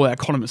Marx, because all our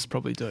economists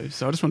probably do.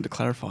 So I just wanted to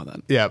clarify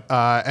that. Yeah,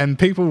 and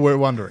people were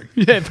wondering.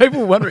 Yeah, people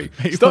were wondering.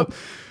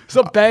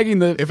 Stop bagging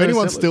the... If first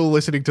anyone's settlers. still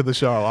listening to the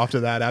show after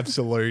that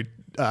absolute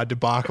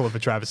debacle of a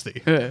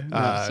travesty, Yeah,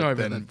 no, sorry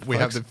about then that, we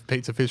have folks. the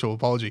Pete's official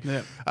apology.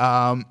 Yeah.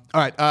 All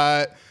right.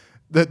 A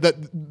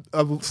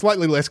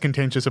slightly less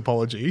contentious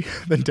apology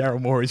than Daryl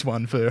Morey's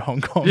one for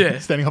Hong Kong. Yeah.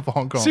 Standing up for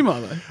Hong Kong.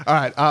 Similar, though. All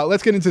right.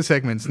 Let's get into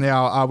segments.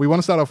 Now, we want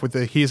to start off with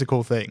the Here's a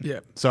Cool Thing.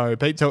 Yeah. So,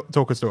 Pete,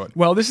 talk us through it.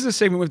 Well, this is a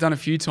segment we've done a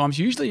few times,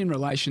 usually in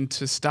relation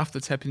to stuff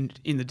that's happened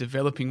in the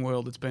developing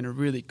world that's been a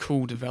really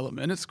cool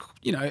development. It's,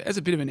 as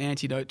a bit of an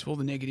antidote to all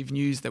the negative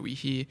news that we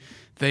hear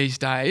these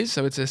days.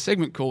 So it's a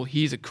segment called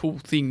Here's a Cool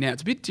Thing. Now,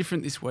 it's a bit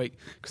different this week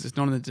because it's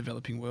not in the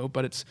developing world,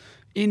 but it's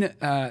in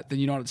the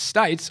United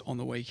States on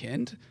the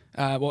weekend.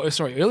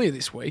 Earlier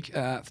this week,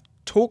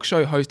 talk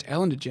show host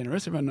Ellen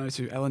DeGeneres, everyone knows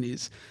who Ellen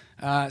is,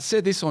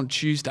 said this on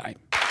Tuesday.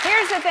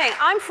 Here's a the thing.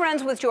 I'm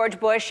friends with George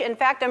Bush. In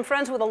fact, I'm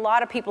friends with a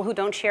lot of people who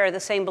don't share the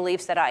same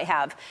beliefs that I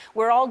have.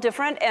 We're all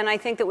different, and I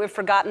think that we've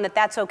forgotten that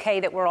that's okay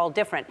that we're all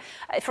different.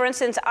 For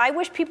instance, I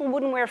wish people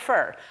wouldn't wear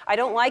fur. I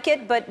don't like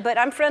it, but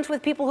I'm friends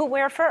with people who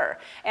wear fur.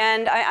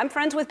 And I'm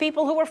friends with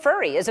people who are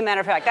furry, as a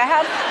matter of fact. I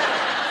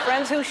have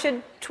friends who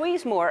should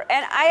tweeze more.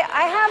 And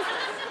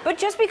but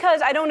just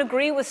because I don't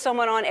agree with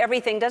someone on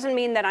everything doesn't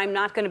mean that I'm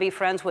not going to be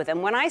friends with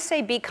them. When I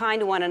say be kind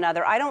to one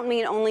another, I don't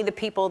mean only the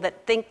people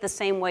that think the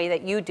same way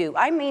that you do.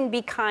 I mean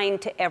be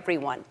kind to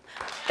everyone.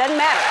 Doesn't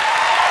matter.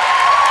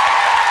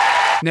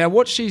 Now,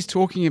 what she's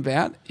talking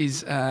about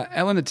is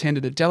Ellen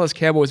attended a Dallas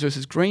Cowboys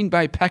versus Green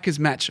Bay Packers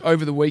match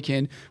over the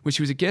weekend where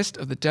she was a guest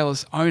of the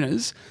Dallas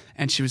owners,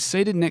 and she was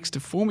seated next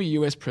to former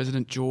US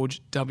President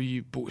George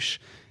W. Bush.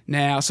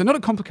 Now, so not a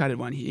complicated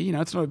one here. You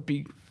know, it's not a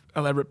big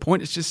elaborate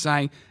point. It's just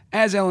saying,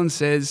 as Ellen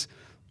says,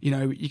 you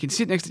know, you can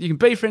sit next to, you can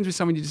be friends with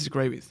someone you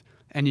disagree with,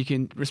 and you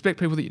can respect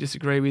people that you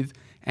disagree with.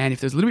 And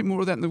if there's a little bit more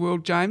of that in the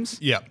world, James,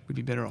 we'd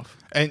be better off.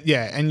 And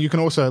and you can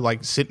also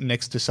like sit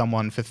next to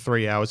someone for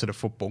 3 hours at a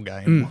football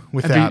game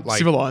without and be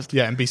civilized.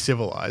 Yeah, and be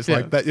civilized.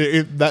 Yeah.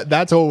 Like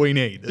that's all we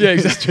need. Yeah,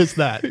 exactly. It's just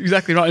that.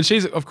 Exactly right. And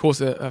she's of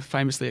course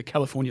famously a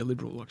California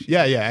liberal. Like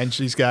and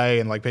she's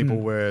gay, and like people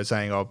were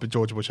saying, but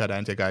George Bush had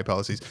anti-gay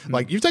policies.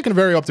 Like you've taken a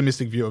very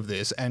optimistic view of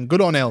this, and good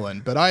on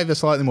Ellen. But I have a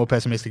slightly more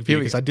pessimistic view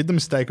because I did the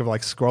mistake of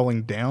like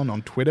scrolling down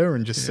on Twitter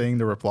and just seeing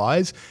the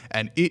replies,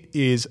 and it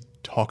is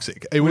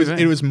toxic. It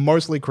was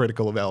mostly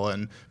critical of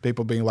Ellen.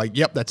 People being like,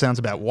 "Yep, that sounds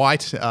about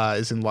white."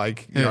 As in,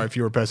 like, you know, if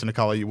you're a person of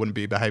color, you wouldn't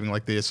be behaving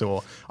like this.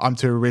 Or I'm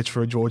too rich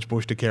for George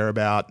Bush to care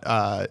about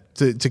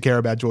to care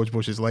about George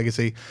Bush's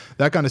legacy.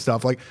 That kind of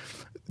stuff. Like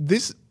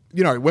this,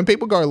 you know, when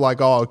people go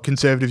like, "Oh,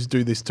 conservatives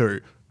do this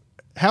too."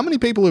 How many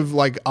people have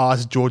like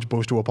asked George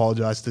Bush to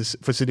apologize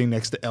for sitting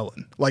next to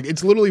Ellen? Like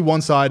it's literally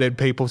one-sided.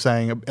 People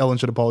saying Ellen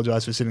should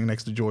apologize for sitting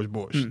next to George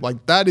Bush.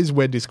 Like that is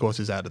where discourse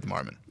is at the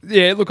moment.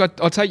 Yeah, look,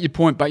 I'll take your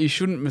point, but you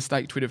shouldn't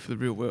mistake Twitter for the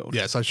real world.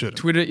 Yes, I should.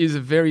 Twitter is a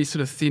very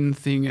sort of thin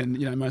thing, and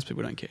you know most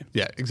people don't care.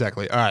 Yeah,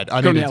 exactly. All right,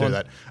 I need to do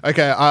that.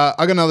 Okay, I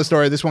got another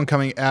story. This one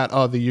coming out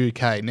of the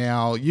UK.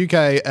 Now,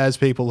 UK, as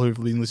people who've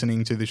been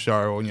listening to the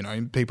show, or you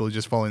know, people who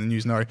just following the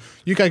news know,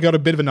 UK got a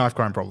bit of a knife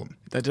crime problem.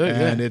 They do,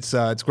 and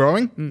it's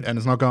growing and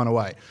it's not going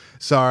away.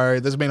 So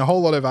there's been a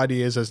whole lot of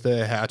ideas as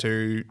to how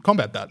to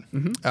combat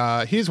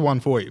that. Here's one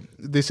for you.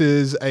 This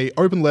is a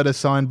open letter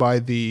signed by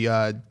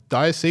the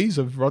Diocese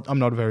of I'm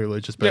not a very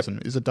religious person.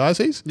 Is it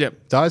Diocese?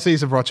 Yep.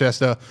 Diocese of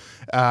Rochester,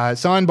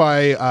 signed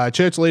by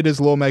church leaders,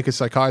 lawmakers,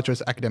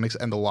 psychiatrists, academics,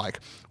 and the like.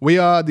 We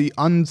are the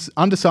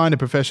undersigned and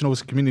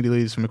professionals, community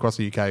leaders from across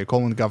the UK,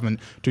 calling the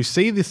government to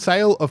see the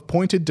sale of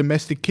pointed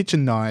domestic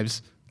kitchen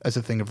knives as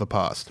a thing of the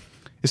past.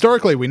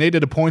 Historically, we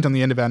needed a point on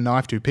the end of our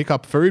knife to pick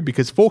up food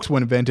because forks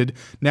weren't invented.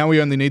 Now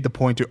we only need the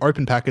point to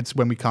open packets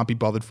when we can't be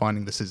bothered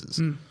finding the scissors.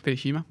 Bit of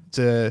humour. It's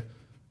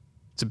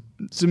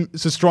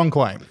a strong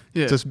claim.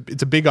 Yeah.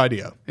 It's a big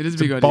idea. It is a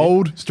big idea.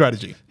 Bold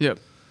strategy. Yep.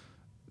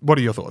 What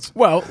are your thoughts?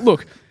 Well,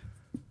 look,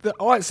 so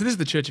this is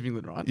the Church of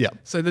England, right? Yeah.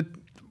 So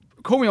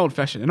call me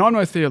old-fashioned, and I'm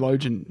no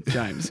theologian,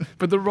 James,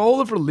 but the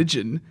role of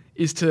religion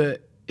is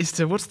to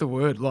what's the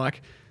word?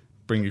 Like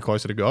bring you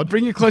closer to God.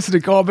 Bring you closer to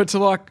God, but to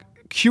like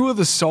cure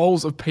the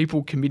souls of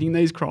people committing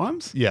these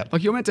crimes. Yeah.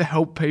 Like you're meant to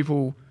help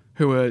people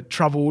who are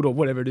troubled or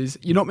whatever it is.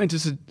 You're not meant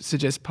to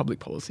suggest public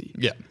policy.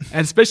 Yeah.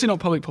 And especially not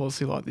public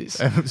policy like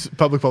this.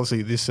 Public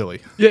policy this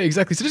silly. Yeah,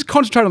 exactly. So just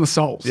concentrate on the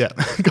souls. Yeah.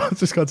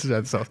 Just concentrate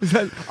on the souls. Is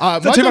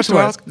that too much to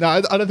ask? No,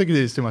 I don't think it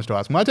is too much to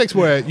ask. My takes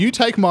were, you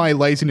take my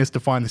laziness to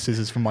find the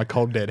scissors from my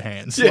cold dead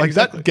hands. Yeah, like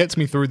exactly. that gets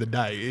me through the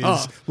day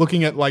is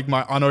looking at like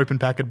my unopened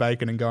packet of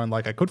bacon and going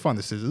like, I could find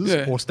the scissors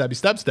or stabby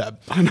stab.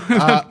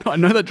 I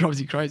know that drives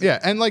you crazy. Yeah.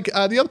 And like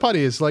the other part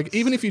is like,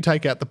 even if you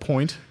take out the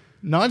point,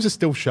 knives are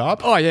still sharp.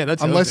 Oh yeah,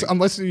 that's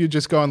unless you're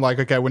just going like,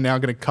 okay, we're now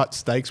going to cut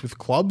steaks with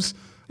clubs.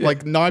 Yeah.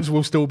 Like knives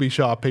will still be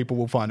sharp. People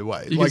will find a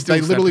way. Like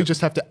they literally just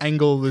have to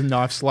angle the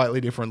knife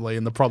slightly differently,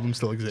 and the problem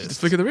still exists.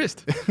 Just flick of the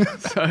wrist.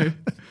 So,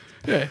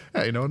 yeah,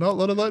 hey, you know,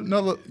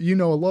 you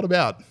know a lot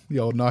about the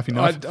old knifey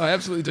knife. I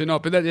absolutely do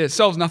not, but that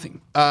solves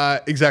nothing.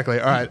 Exactly.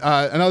 All right.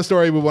 Another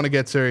story we want to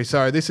get to.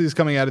 So this is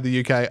coming out of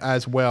the UK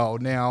as well.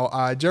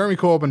 Now, Jeremy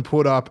Corbyn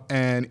put up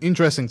an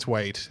interesting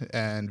tweet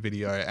and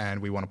video,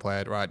 and we want to play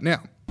it right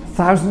now.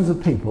 Thousands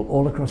of people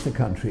all across the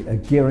country are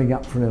gearing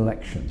up for an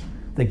election.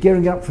 They're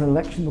gearing up for an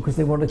election because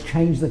they want to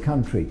change the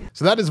country.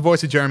 So that is the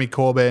voice of Jeremy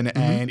Corbyn.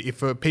 And if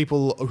for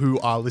people who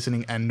are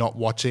listening and not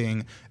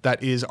watching,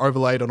 that is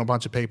overlaid on a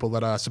bunch of people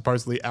that are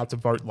supposedly out to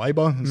vote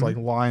Labor. There's like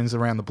lines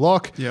around the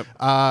block. Yep.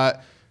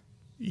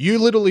 You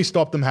literally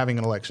stopped them having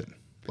an election.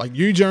 Like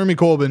you, Jeremy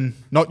Corbyn,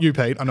 not you,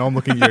 Pete. I know I'm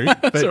looking at you.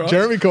 But right.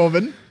 Jeremy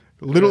Corbyn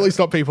literally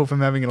stopped people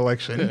from having an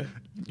election. Yeah.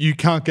 You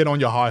can't get on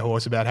your high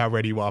horse about how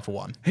ready you are for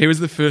one. He was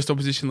the first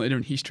opposition leader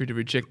in history to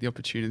reject the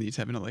opportunity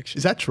to have an election.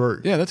 Is that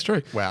true? Yeah, that's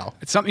true. Wow.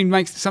 It's something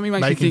makes you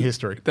think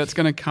history. That's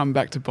going to come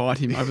back to bite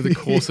him over the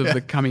course of the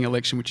coming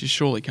election, which is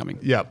surely coming.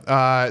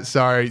 Yeah.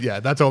 So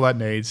yeah, that's all that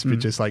needs. But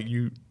just like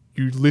you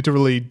you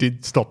literally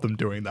did stop them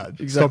doing that.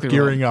 Exactly Stop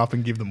gearing up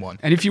and give them one.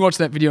 And if you watch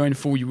that video in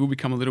full, you will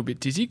become a little bit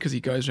dizzy because he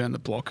goes around the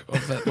block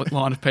of that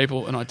line of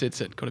people, and I dead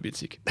set got a bit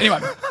sick. Anyway,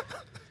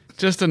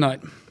 just a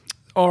note.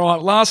 All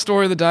right, last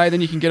story of the day,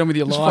 then you can get on with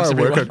your lives.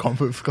 Just work a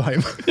conflict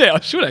claim. Yeah, I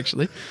should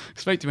actually.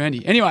 Speak to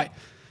Andy. Anyway,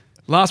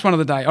 last one of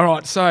the day. All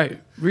right, so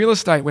real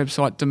estate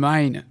website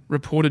Domain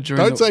reported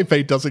during Don't say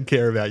Pete doesn't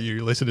care about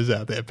you, listeners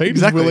out there. Pete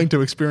is willing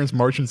to experience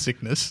motion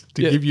sickness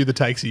to give you the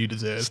takes that you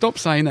deserve. Stop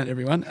saying that,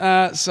 everyone.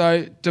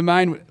 So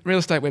Domain real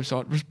estate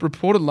website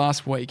reported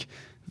last week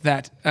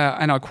that,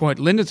 and I quote,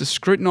 lenders are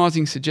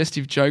scrutinising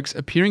suggestive jokes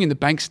appearing in the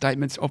bank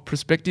statements of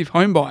prospective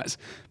home buyers,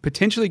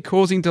 potentially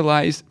causing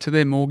delays to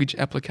their mortgage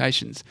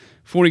applications.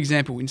 For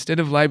example, instead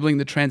of labelling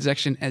the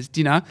transaction as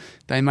dinner,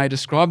 they may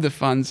describe the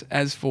funds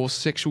as for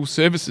sexual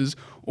services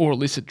or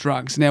illicit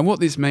drugs. Now,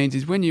 what this means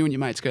is when you and your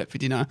mates go out for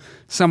dinner,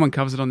 someone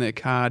covers it on their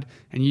card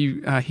and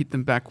you hit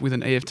them back with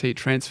an EFT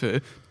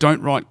transfer,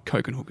 don't write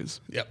coke and hookers.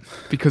 Yep.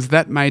 Because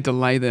that may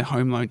delay their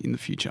home loan in the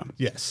future.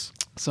 Yes.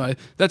 So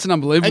that's an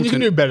unbelievable... And you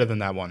can do better than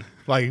that one.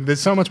 Like, there's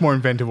so much more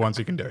inventive ones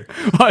you can do.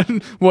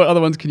 What other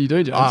ones can you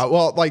do, James?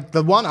 Well, like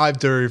the one I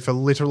do for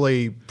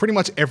literally pretty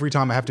much every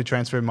time I have to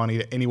transfer money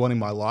to anyone in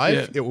my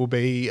life, it will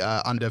be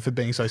under for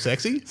being so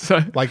sexy.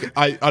 So, like,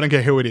 I don't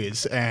care who it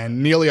is.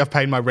 And nearly I've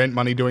paid my rent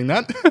money doing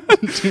that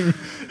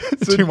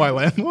to my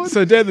landlord.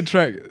 So down the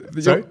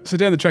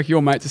track,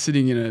 your mates are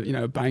sitting in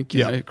a bank,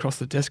 you know, across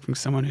the desk from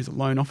someone who's a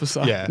loan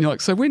officer. Yeah. And you're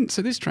like, so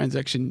this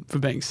transaction for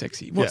being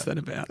sexy, what's that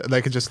about?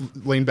 They could just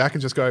lean back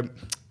and just go,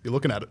 you're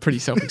looking at it. Pretty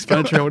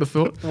self-explanatory, I would have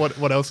thought.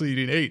 What else do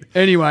you need?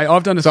 Anyway,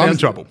 I've done I'm in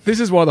trouble.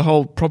 This is why the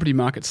whole property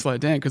market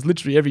slowed down, because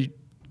literally every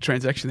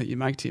transaction that you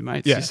make to your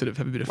mates, you sort of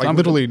have a bit of fun. Like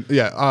literally,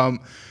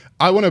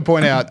 I want to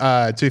point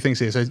out two things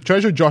here. So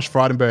Treasurer Josh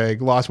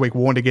Frydenberg last week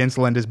warned against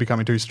lenders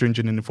becoming too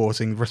stringent in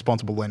enforcing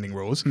responsible lending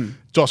rules.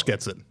 Josh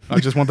gets it. I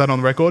just want that on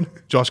the record.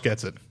 Josh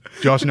gets it.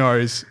 Josh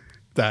knows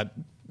that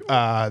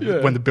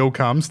when the bill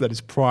comes, that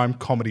is prime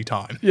comedy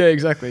time. Yeah,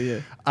 exactly,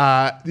 yeah.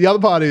 The other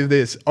part is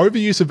this.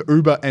 Overuse of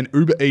Uber and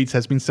Uber Eats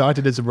has been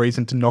cited as a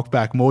reason to knock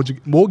back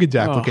mortgage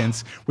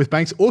applicants, with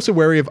banks also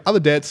wary of other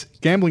debts,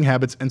 gambling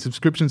habits, and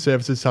subscription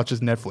services such as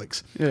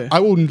Netflix. Yeah. I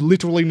will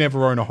literally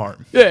never own a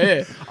home.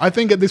 Yeah. I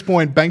think at this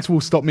point, banks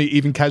will stop me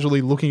even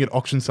casually looking at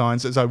auction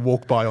signs as I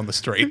walk by on the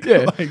street.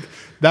 Yeah. Like,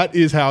 that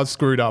is how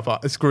screwed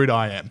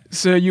I am.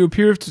 So you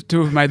appear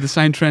to have made the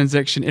same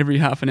transaction every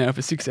half an hour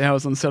for 6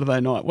 hours on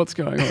Saturday night. What's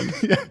going on?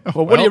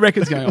 Well, what do you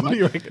reckon's going on, What mate? do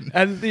you reckon?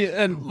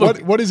 And look,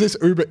 what is this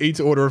Uber Eats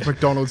order of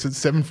McDonald's at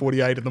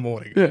 7:48 in the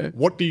morning? Yeah.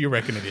 What do you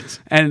reckon it is?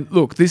 And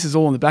look, this is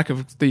all on the back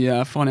of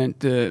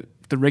the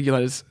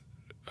regulators,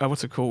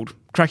 what's it called?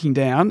 Cracking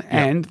down,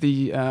 and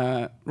the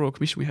Royal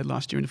Commission we had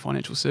last year into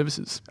financial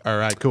services. All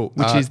right, cool.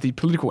 Which is the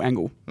political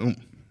angle.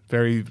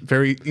 Very,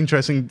 very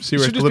interesting,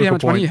 serious should just political be how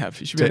much point money you have.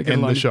 You should be able to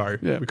end get the show.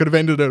 Yeah. We could have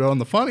ended it on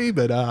the funny,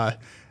 but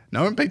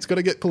no, and Pete's got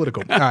to get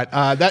political. All right,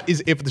 that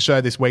is it for the show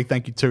this week.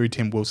 Thank you to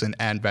Tim Wilson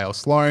and Vale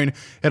Sloane.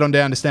 Head on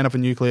down to Stand Up for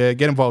Nuclear.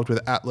 Get involved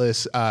with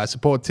Atlas.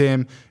 Support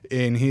Tim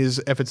in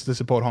his efforts to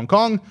support Hong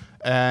Kong.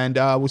 And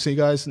we'll see you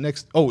guys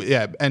next. Oh,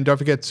 yeah. And don't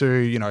forget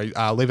to,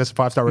 leave us a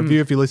 5-star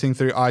review if you're listening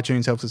through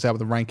iTunes. Helps us out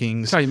with the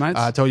rankings. Tell your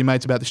mates. Tell your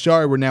mates about the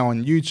show. We're now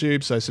on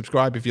YouTube. So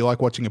subscribe if you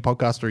like watching a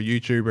podcast through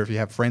YouTube, or if you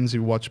have friends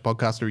who watch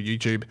podcasts through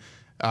YouTube.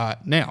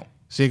 Now,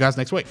 see you guys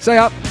next week. See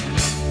ya.